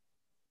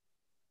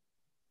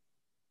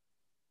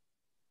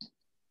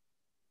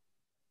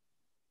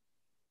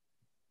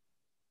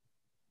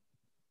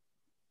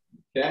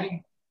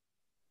 Okay.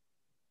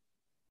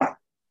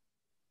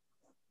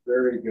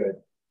 Very good.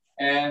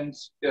 And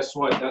guess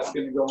what? That's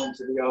going to go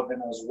into the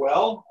oven as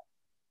well.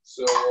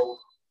 So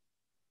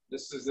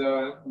this is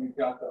we've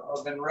got the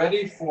oven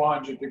ready,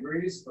 400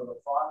 degrees for the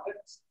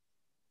fondant.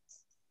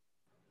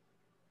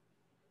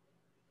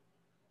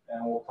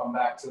 And we'll come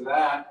back to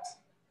that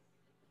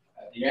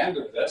at the end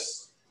of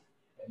this,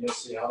 and you'll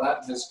see how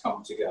that has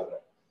come together.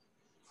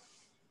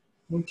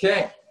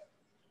 Okay,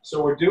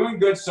 so we're doing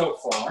good so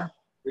far.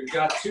 We've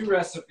got 2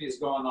 recipes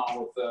going on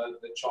with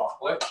the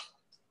chocolate.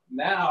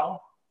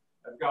 Now,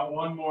 I've got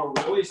one more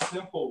really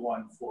simple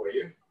one for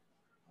you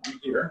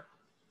here.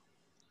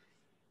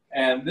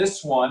 And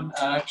this one,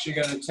 I'm actually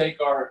going to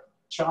take our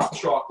chopped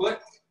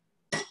chocolate.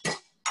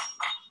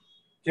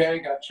 Okay,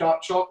 got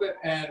chopped chocolate,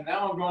 and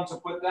now I'm going to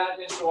put that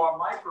into our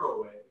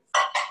microwave.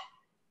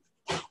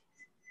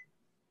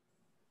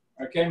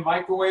 Okay,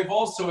 microwave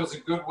also is a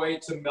good way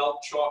to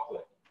melt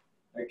chocolate.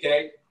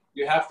 Okay,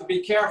 you have to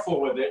be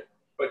careful with it,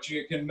 but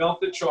you can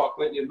melt the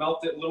chocolate. You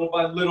melt it little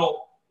by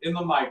little in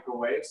the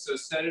microwave. So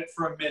set it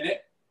for a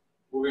minute.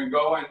 We're going to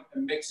go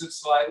and mix it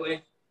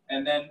slightly,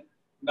 and then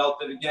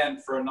melt it again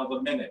for another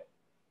minute.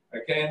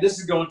 Okay, and this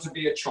is going to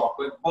be a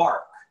chocolate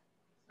bark.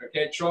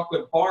 Okay,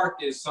 chocolate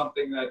bark is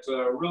something that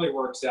really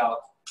works out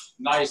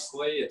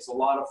nicely. It's a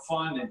lot of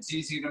fun. It's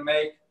easy to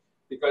make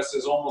because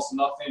there's almost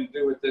nothing to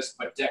do with this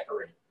but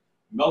decorate.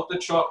 Melt the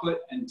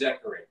chocolate and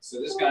decorate. So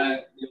this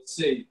guy, you'll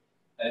see,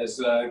 is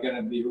going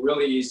to be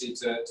really easy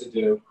to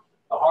do.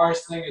 The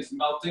hardest thing is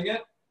melting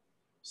it.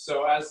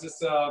 So as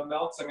this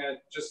melts, I'm going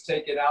to just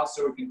take it out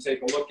so we can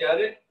take a look at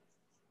it.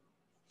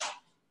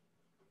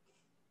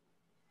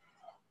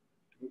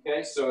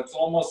 Okay, so it's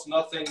almost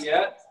nothing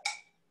yet,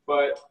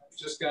 but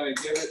just going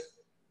to give it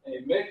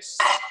a mix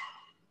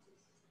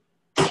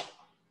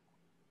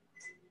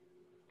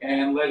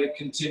and let it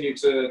continue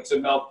to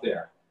melt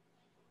there.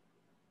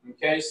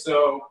 Okay,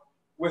 so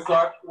with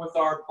our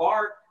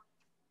bark,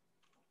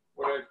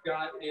 what I've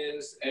got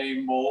is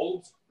a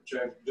mold, which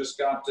I've just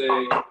got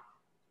a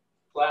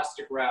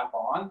plastic wrap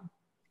on,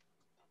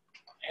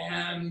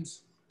 and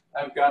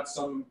I've got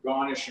some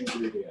garnish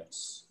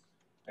ingredients.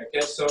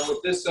 Okay, so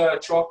with this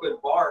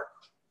chocolate bark,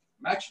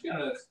 I'm actually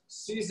going to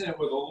season it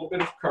with a little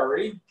bit of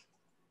curry,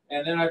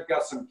 and then I've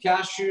got some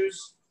cashews,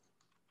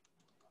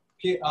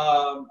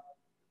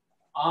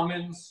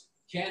 almonds,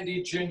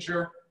 candied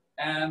ginger,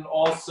 and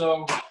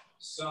also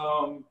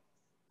some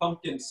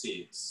pumpkin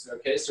seeds.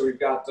 Okay, so we've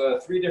got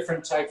 3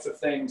 different types of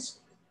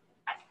things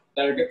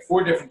that are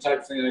 4 different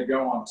types of things that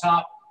go on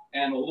top,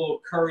 and a little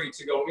curry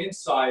to go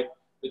inside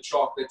the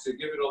chocolate to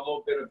give it a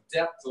little bit of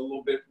depth, a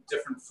little bit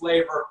different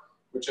flavor,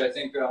 which I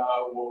think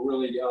will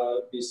really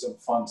be some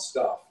fun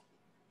stuff.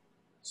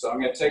 So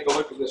I'm going to take a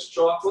look at this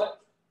chocolate.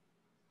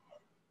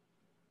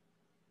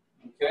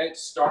 Okay,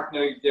 it's starting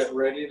to get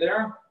ready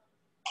there.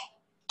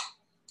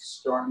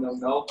 Starting to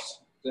melt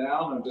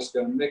down. I'm just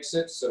going to mix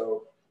it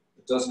so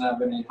it doesn't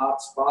have any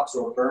hot spots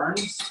or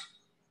burns.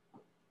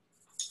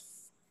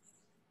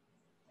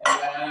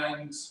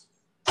 And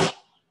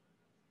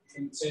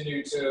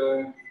continue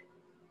to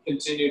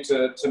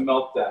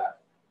melt that.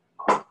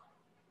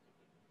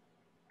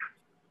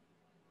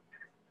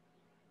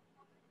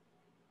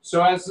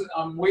 So as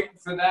I'm waiting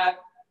for that,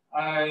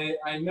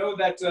 I know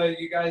that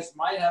you guys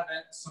might have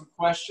some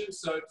questions.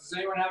 So does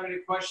anyone have any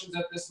questions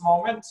at this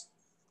moment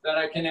that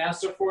I can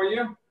answer for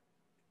you?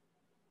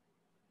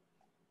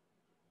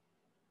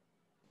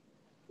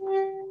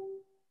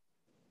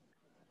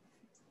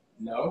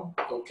 No?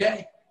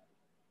 Okay.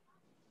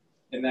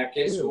 In that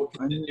case, we'll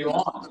continue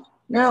on.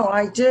 No,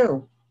 I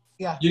do.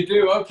 Yeah. You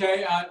do?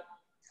 Okay.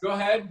 Go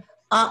ahead.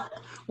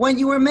 When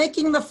you were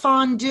making the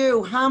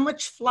fondue, how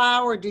much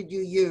flour did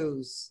you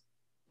use?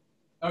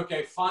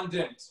 Okay,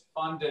 fondant,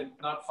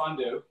 not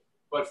fondue,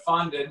 but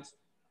fondant.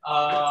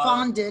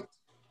 Fondant.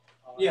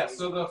 Yeah,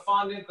 so the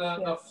fondant,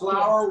 the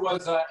flour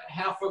was a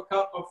 ½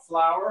 cup of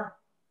flour,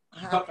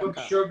 a cup of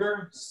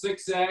sugar,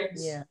 6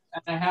 eggs, and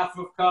a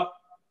 ½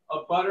 cup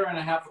of butter, and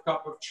a ½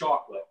 cup of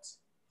chocolate.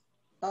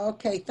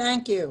 Okay,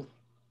 thank you.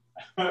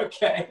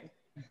 Okay.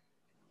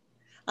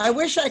 I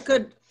wish I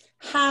could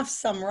have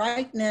some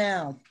right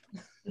now.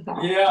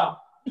 Yeah.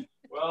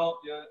 Well,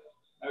 yeah.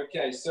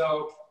 Okay,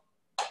 so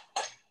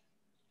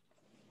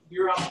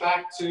here I'm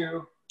back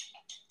to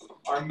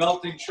our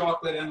melting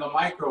chocolate in the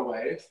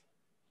microwave.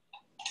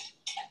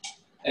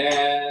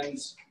 And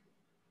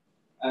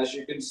as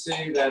you can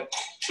see, that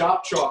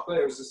chopped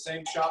chocolate, it was the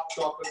same chopped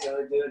chocolate that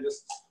I did,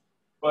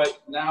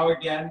 but now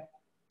again,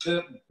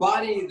 the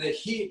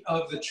heat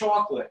of the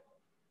chocolate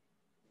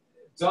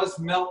does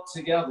melt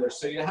together.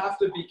 So you have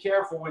to be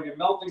careful when you're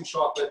melting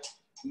chocolate,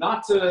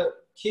 not to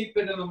keep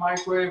it in the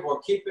microwave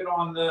or keep it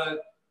on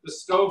the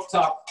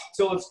stovetop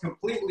till it's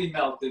completely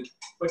melted.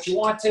 But you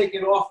want to take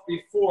it off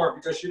before,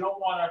 because you don't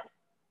want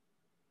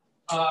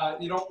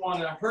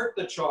to hurt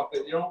the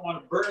chocolate. You don't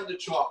want to burn the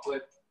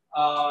chocolate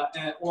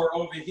or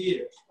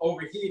overheat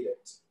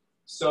it.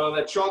 So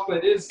the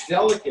chocolate is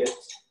delicate.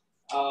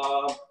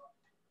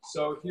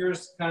 So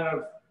here's kind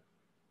of,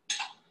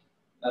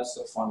 that's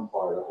the fun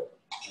part of it.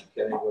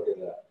 Okay, look at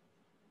that.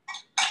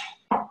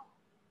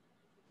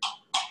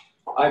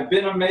 I've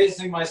been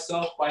amazing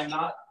myself by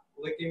not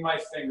licking my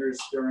fingers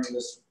during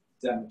this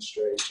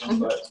demonstration,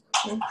 but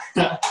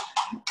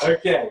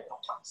okay,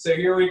 so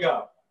here we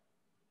go.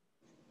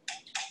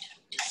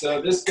 So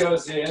this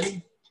goes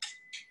in.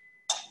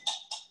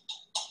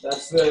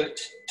 That's the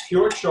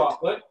pure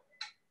chocolate.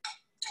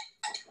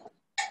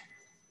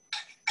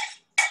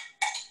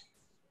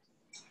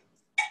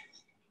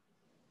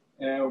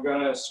 And we're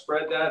going to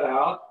spread that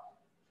out.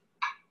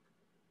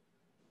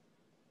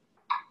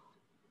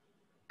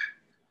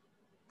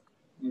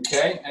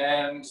 Okay,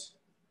 and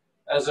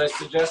as I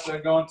suggested,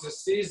 I'm going to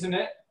season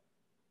it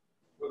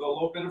with a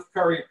little bit of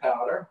curry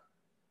powder.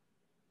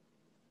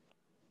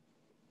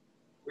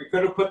 We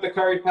could have put the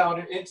curry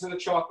powder into the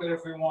chocolate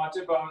if we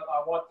wanted, but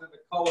I wanted the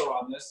color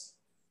on this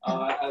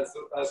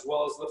as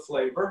well as the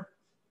flavor.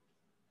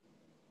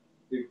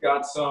 We've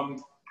got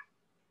some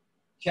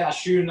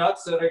cashew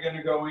nuts that are going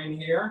to go in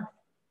here.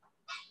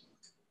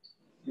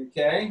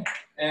 Okay,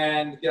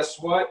 and guess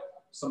what?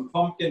 Some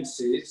pumpkin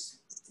seeds.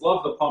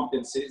 Love the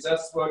pumpkin seeds.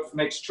 That's what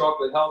makes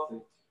chocolate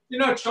healthy. You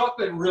know,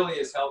 chocolate really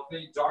is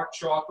healthy. Dark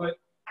chocolate,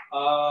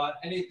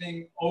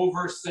 anything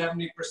over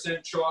 70%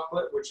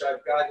 chocolate, which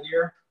I've got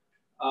here,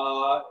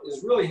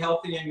 is really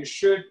healthy, and you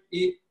should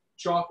eat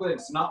chocolate.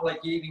 It's not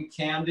like eating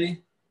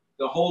candy.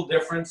 The whole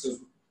difference is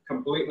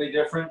completely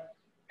different.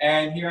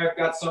 And here I've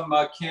got some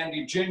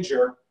candied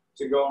ginger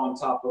to go on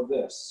top of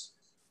this.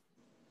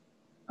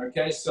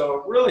 Okay,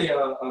 so really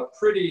a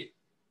pretty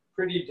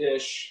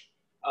dish.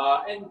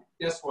 And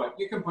guess what?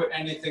 You can put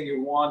anything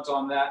you want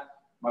on that.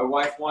 My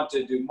wife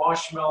wanted to do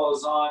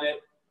marshmallows on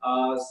it.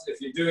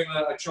 If you're doing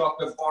a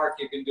chocolate bark,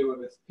 you can do it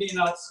with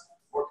peanuts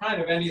or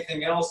kind of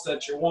anything else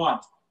that you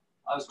want.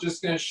 I was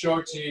just going to show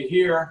it to you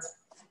here.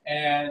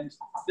 And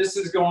this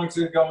is going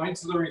to go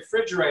into the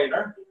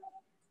refrigerator.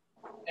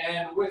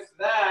 And with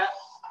that,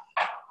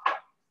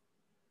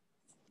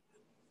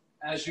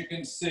 as you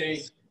can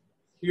see,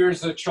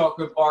 here's a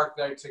chocolate bark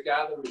that I took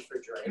out of the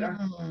refrigerator.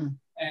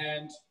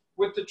 And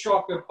with the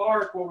chocolate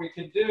bark, what we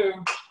can do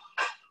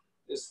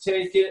is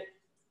take it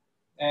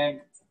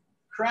and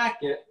crack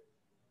it,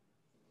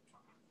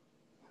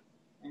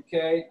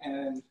 okay,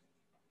 and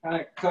kind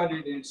of cut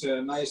it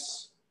into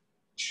nice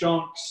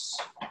chunks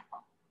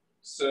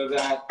so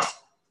that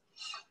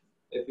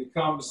it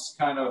becomes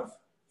kind of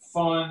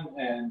fun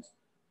and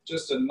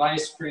just a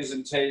nice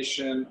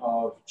presentation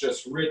of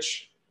just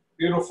rich,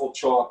 beautiful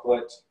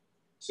chocolate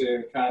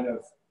to kind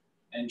of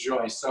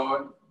enjoy.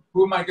 So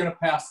who am I going to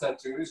pass that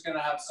to? Who's going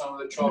to have some of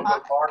the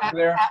chocolate bark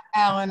there?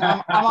 Alan,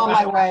 I'm on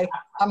my way.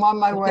 I'm on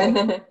my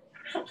way.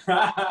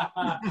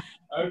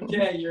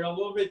 Okay, you're a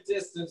little bit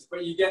distant,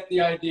 but you get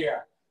the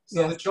idea.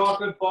 So Yes. the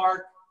chocolate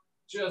bark,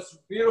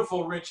 just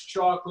beautiful, rich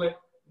chocolate,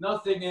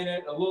 nothing in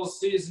it, a little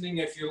seasoning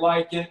if you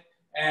like it,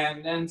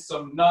 and then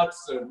some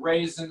nuts,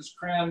 raisins,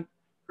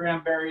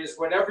 cranberries,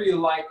 whatever you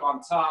like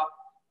on top,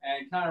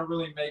 and kind of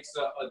really makes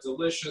a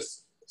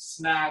delicious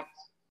snack.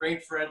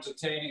 Great for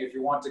entertaining. If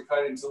you want to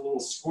cut into little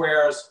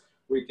squares,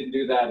 we can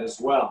do that as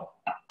well.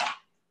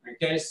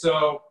 Okay,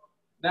 so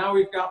now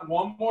we've got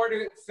one more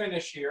to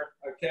finish here,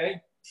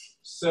 okay?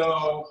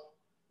 So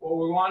what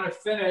we want to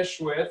finish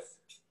with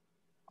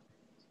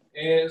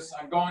is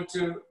I'm going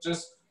to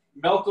just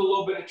melt a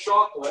little bit of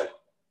chocolate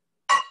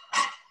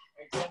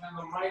and get it in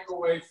the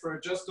microwave for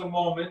just a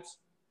moment,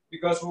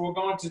 because what we're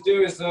going to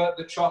do is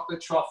the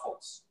chocolate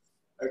truffles.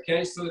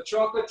 Okay, so the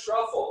chocolate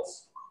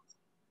truffles,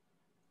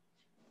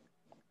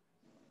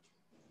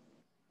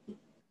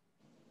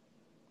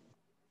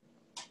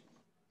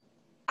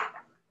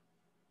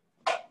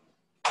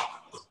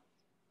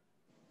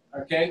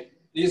 okay,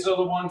 these are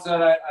the ones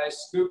that I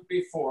scooped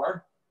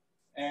before.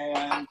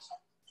 And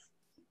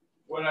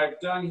what I've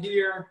done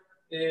here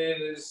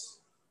is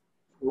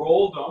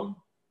rolled them.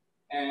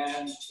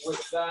 And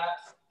with that,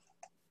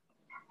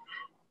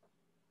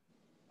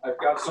 I've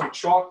got some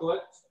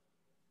chocolate.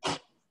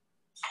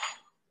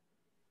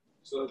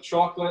 So the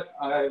chocolate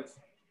I've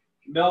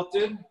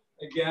melted.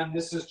 Again,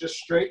 this is just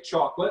straight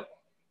chocolate,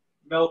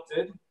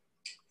 melted.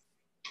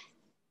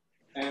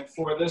 And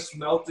for this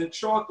melted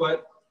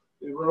chocolate,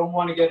 we don't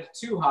want to get it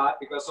too hot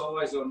because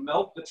otherwise it'll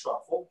melt the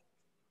truffle.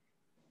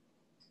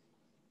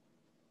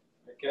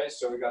 Okay,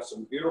 so we got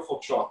some beautiful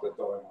chocolate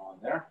going on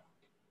there.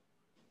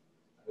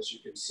 As you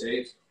can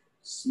see,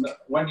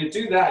 when you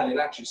do that, it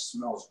actually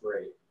smells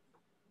great.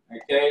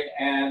 Okay,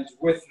 and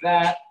with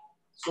that,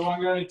 so what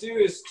I'm going to do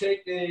is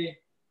take a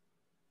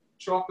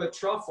chocolate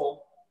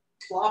truffle,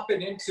 plop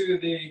it into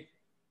the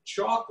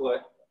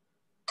chocolate,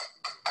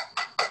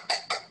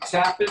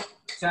 tap it,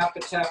 tap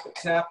it, tap it,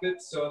 tap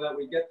it, so that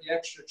we get the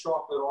extra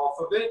chocolate off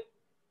of it,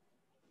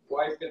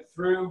 wipe it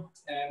through,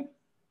 and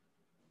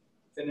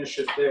finish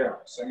it there.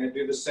 So I'm going to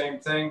do the same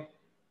thing,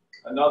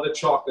 another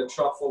chocolate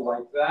truffle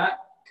like that,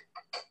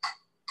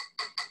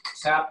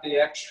 tap the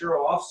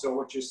extra off, so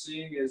what you're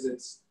seeing is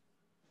it's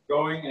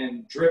going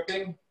and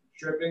dripping,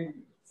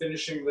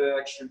 finishing the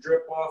extra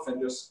drip off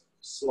and just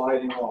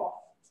sliding off.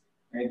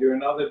 And do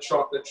another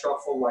chocolate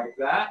truffle like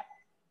that.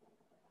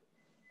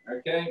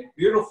 Okay,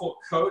 beautiful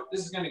coat.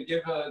 This is going to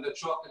give the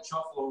chocolate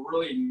truffle a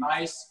really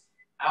nice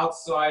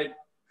outside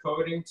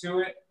coating to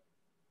it,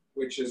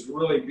 which is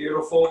really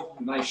beautiful,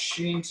 a nice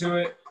sheen to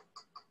it.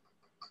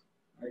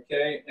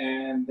 Okay,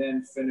 and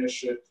then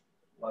finish it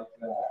like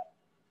that.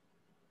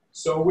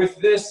 So with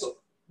this,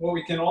 what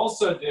we can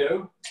also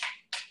do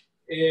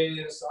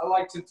is, I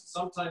like to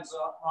sometimes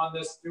on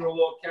this do a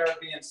little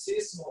Caribbean sea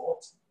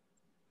salt.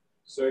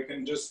 So you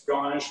can just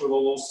garnish with a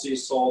little sea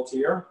salt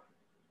here.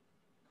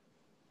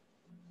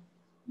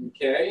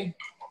 Okay,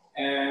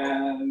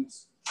 and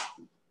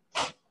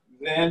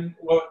then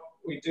what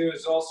we do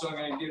is also, I'm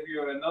going to give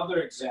you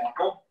another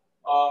example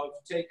of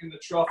taking the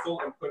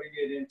truffle and putting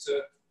it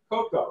into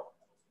cocoa.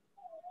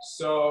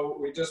 So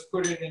we just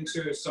put it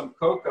into some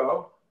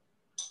cocoa.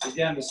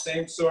 Again, the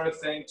same sort of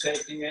thing,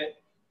 taking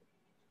it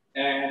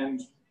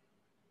and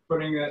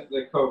putting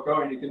the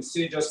cocoa, and you can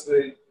see just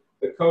the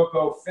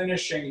cocoa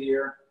finishing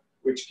here,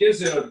 which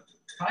gives it a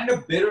kind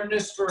of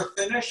bitterness for a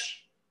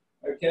finish.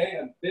 Okay,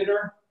 a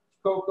bitter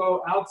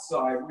cocoa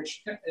outside,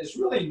 which is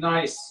really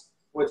nice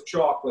with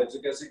chocolates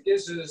because it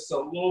gives us a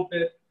little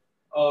bit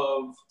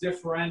of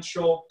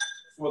differential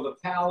for the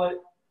palate.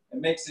 It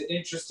makes it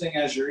interesting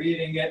as you're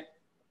eating it.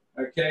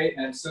 Okay,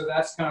 and so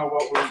that's kind of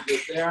what we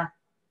did there.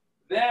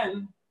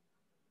 Then,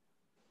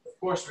 of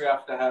course, we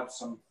have to have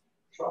some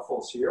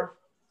truffles here.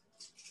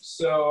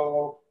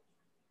 So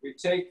we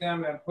take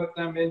them and put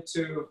them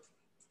into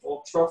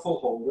little truffle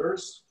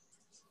holders.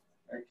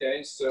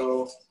 Okay,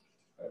 so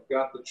I've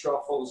got the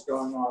truffles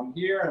going on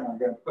here, and I'm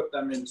going to put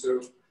them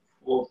into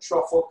little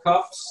truffle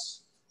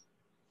cups,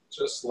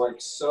 just like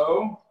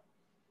so.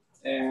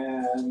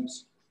 And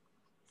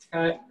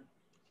kind of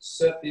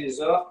set these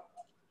up.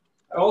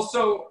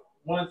 Also,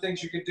 one of the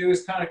things you could do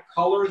is kind of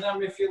color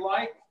them if you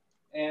like.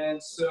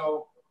 And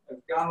so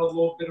I've got a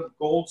little bit of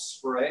gold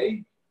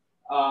spray.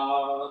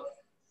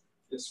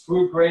 It's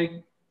food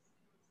grade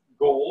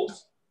gold.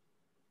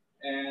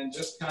 And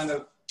just kind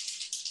of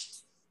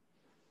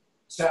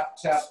tap,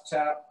 tap,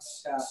 tap,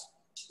 tap.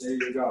 There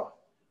you go.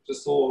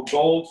 Just a little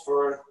gold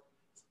for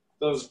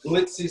those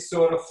glitzy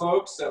sort of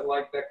folks that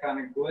like that kind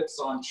of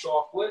glitz on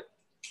chocolate.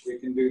 We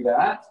can do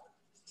that.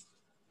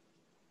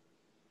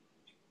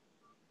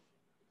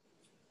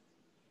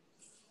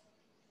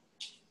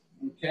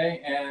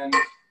 Okay, and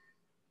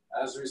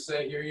as we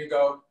say, here you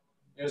go.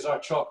 Here's our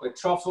chocolate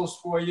truffles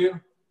for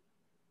you.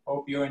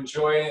 Hope you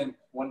enjoy it, and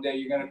one day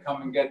you're going to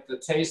come and get the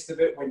taste of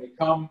it when you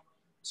come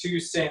to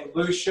St.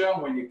 Lucia,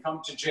 when you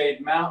come to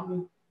Jade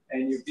Mountain,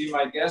 and you be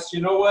my guest.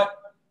 You know what?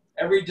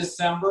 Every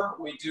December,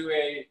 we do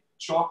a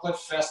chocolate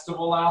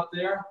festival out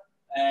there,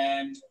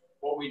 and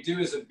what we do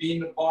is a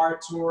bean to bar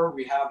tour.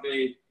 We have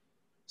a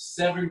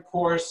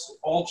 7-course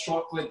all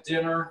chocolate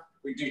dinner.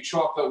 We do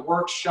chocolate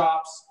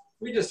workshops.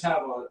 We just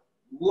have a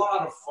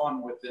lot of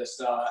fun with this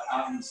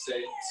out in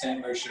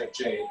St. Lucia at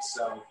Jade.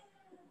 So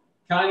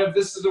kind of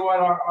this is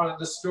what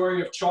the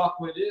story of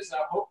chocolate is.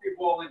 I hope you've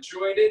all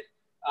enjoyed it.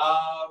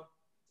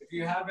 If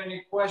you have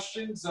any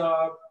questions,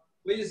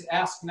 please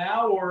ask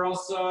now, or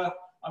else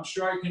I'm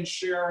sure I can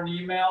share an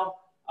email.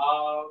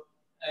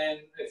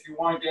 And if you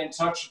want to get in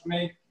touch with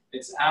me,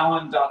 it's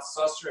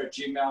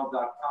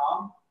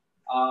alan.susser@gmail.com,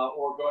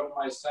 or go to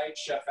my site,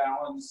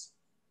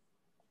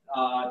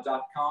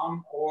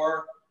 chefalans.com,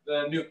 or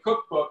the new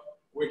cookbook,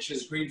 which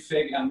is Green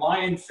Fig and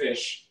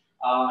Lionfish,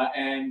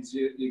 and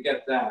you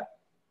get that.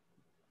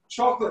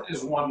 Chocolate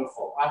is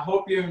wonderful. I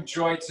hope you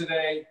enjoyed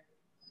today.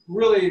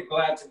 Really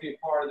glad to be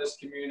part of this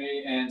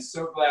community, and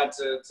so glad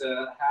to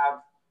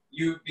have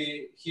you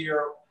be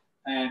here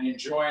and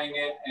enjoying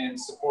it and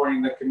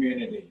supporting the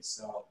community.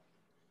 So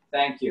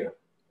thank you.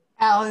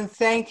 Alan,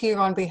 thank you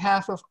on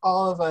behalf of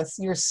all of us.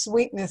 Your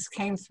sweetness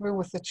came through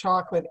with the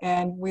chocolate,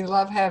 and we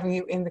love having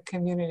you in the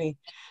community.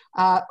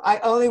 I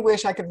only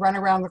wish I could run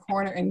around the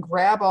corner and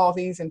grab all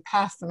these and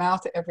pass them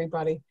out to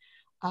everybody.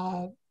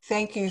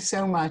 Thank you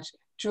so much.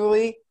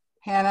 Julie,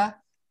 Hannah?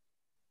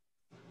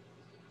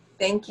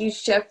 Thank you,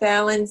 Chef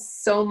Alan,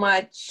 so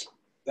much.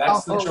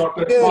 That's the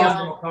chocolate good.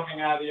 fondant coming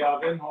out of the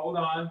oven. Hold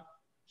on.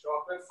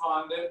 Chocolate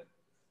fondant.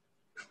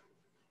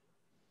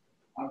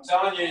 I'm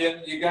telling you,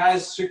 you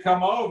guys should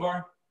come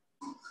over.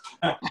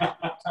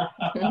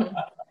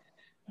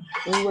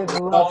 We would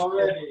love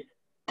already.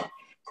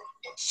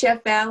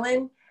 Chef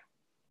Alan,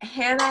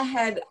 Hannah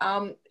had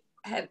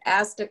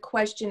asked a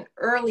question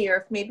earlier.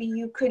 If maybe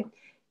you could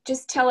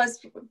just tell us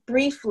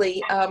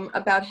briefly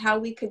about how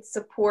we could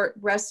support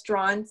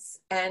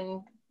restaurants,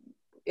 and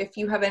if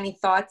you have any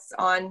thoughts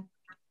on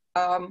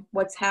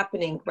what's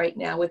happening right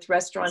now with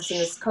restaurants in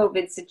this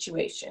COVID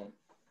situation.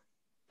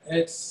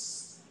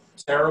 It's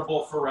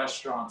terrible for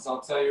restaurants.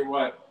 I'll tell you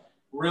what,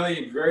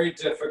 really very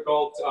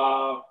difficult.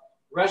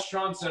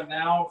 Restaurants are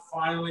now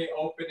finally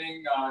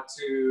opening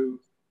to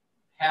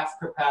half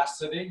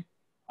capacity.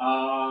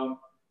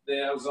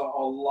 There's a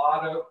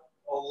lot of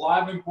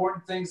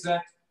important things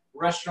that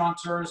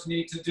restaurateurs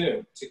need to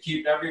do to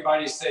keep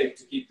everybody safe,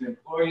 to keep the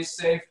employees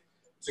safe,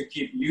 to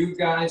keep you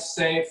guys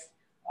safe.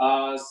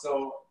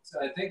 So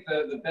I think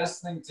the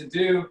best thing to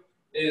do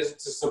is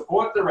to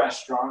support the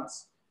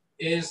restaurants,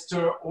 is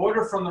to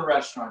order from the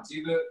restaurants.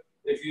 Either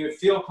if you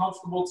feel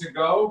comfortable to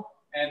go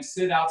and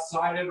sit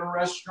outside at a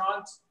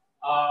restaurant,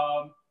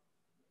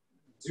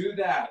 do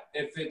that.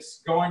 If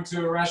it's going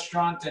to a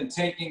restaurant and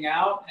taking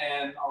out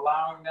and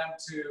allowing them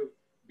to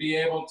be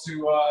able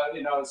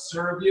to,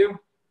 serve you,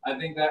 I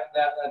think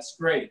that's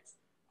great.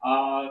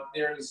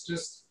 There's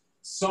just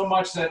so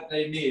much that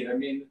they need. I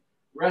mean,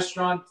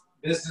 restaurant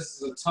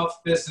business is a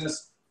tough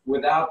business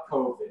without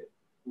COVID,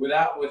 with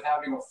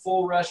having a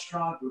full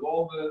restaurant, with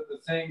all the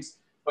things,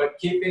 but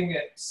keeping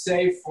it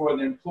safe for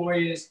the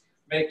employees,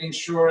 making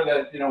sure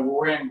that, we're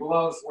wearing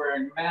gloves,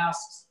 wearing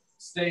masks,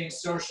 staying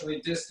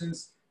socially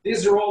distanced.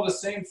 These are all the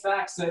same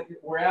facts that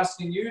we're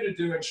asking you to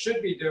do and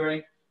should be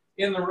doing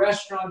in the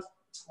restaurant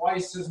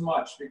twice as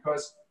much,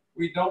 because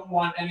we don't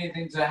want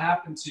anything to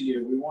happen to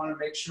you. We want to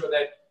make sure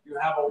that you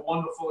have a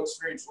wonderful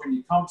experience when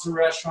you come to a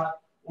restaurant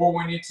or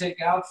when you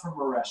take out from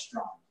a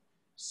restaurant.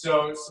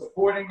 So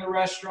supporting the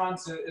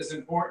restaurants is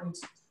important.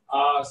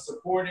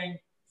 Supporting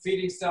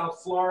Feeding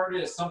South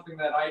Florida is something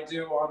that I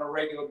do on a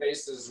regular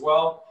basis as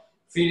well.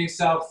 Feeding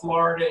South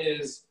Florida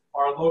is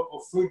our local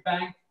food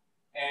bank,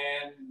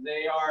 and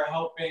they are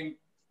helping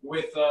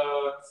with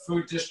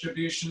food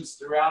distributions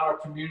throughout our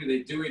community.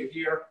 They do it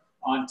here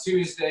on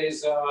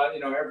Tuesdays,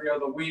 every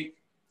other week.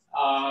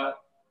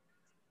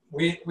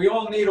 We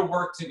all need to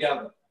work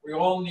together. We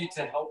all need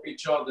to help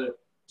each other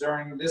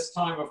during this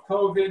time of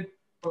COVID,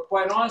 but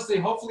quite honestly,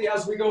 hopefully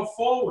as we go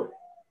forward,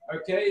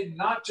 okay?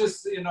 Not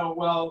just,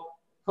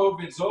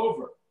 COVID's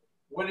over.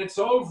 When it's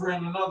over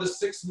in another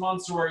 6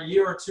 months or a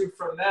year or two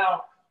from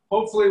now,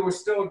 hopefully we're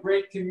still a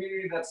great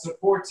community that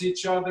supports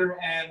each other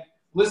and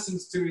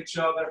listens to each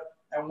other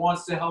and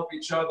wants to help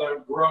each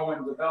other grow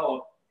and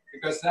develop,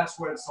 because that's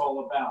what it's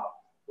all about.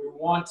 We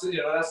want to,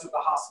 that's what the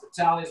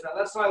hospitality is about.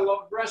 That's why I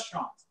love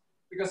restaurants,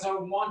 because I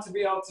want to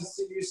be able to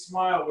see you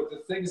smile with the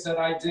things that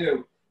I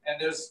do. And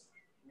there's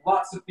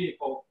lots of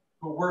people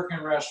who work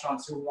in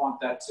restaurants who want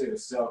that too.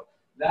 So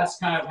that's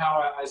kind of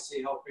how I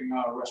see helping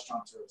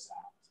restaurateurs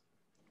out.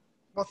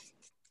 Well,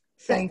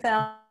 thank you.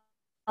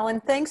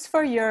 Alan, thanks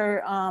for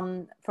your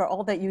for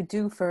all that you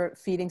do for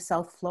Feeding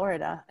South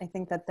Florida. I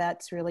think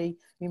that's really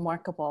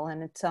remarkable.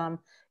 And it's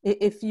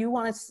if you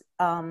want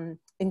to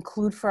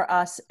include for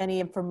us any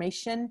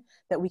information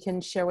that we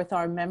can share with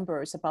our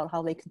members about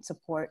how they can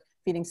support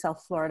Feeding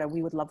South Florida,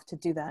 we would love to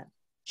do that.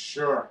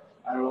 Sure,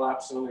 I will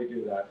absolutely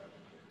do that.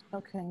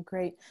 Okay,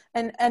 great.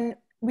 And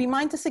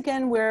remind us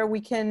again where we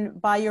can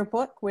buy your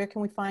book. Where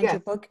can we find your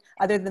book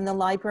other than the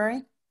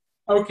library?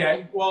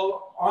 Okay,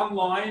 well,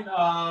 online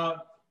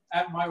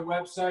at my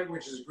website,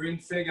 which is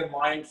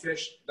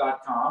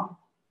greenfig-lionfish.com.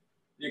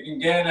 You can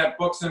get it at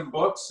Books and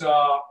Books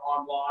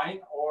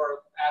online, or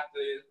at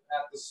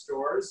the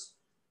stores,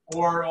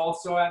 or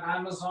also at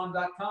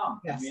Amazon.com.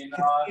 Yes,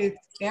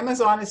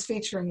 Amazon is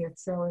featuring it,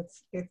 so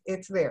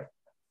it's there.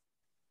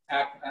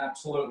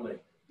 Absolutely.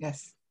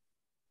 Yes.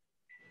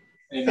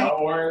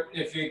 Or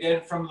if you get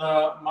it from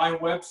my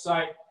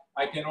website,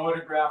 I can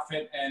autograph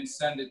it and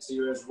send it to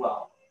you as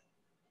well,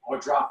 or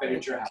drop it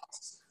at your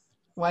house.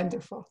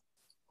 Wonderful.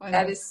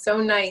 That is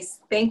so nice.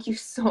 Thank you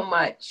so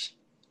much.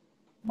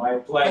 My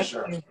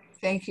pleasure.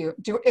 Thank you.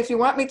 If you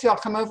want me to, I'll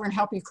come over and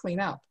help you clean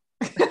up.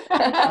 All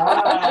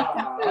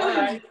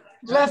right.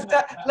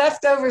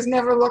 Leftovers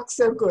never look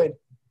so good.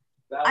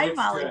 That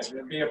looks good.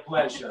 It'd be a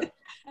pleasure.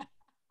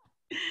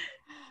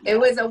 It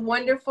was a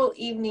wonderful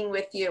evening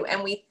with you,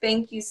 and we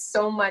thank you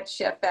so much,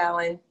 Chef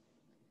Alan.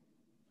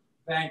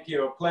 Thank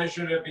you. A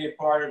pleasure to be a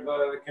part of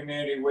the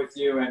community with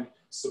you and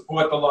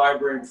support the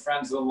library and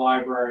friends of the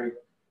library.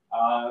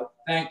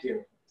 Thank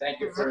you. Thank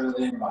you for the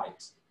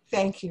invite.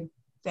 Thank you.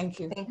 Thank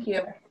you. Thank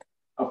you.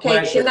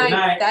 Okay, good night. Good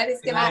night. That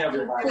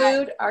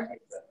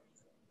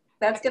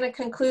is going to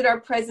conclude our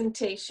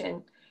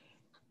presentation.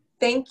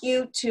 Thank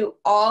you to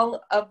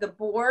all of the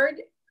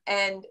board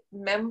and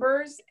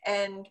members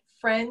and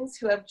friends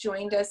who have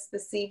joined us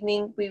this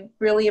evening. We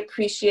really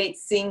appreciate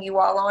seeing you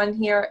all on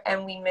here,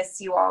 and we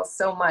miss you all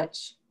so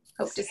much.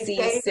 Hope to see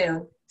you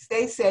soon.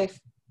 Stay safe.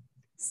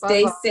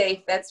 Stay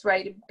safe. That's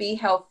right. Be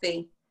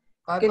healthy.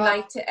 Good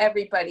night to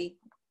everybody.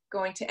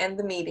 Going to end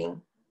the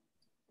meeting.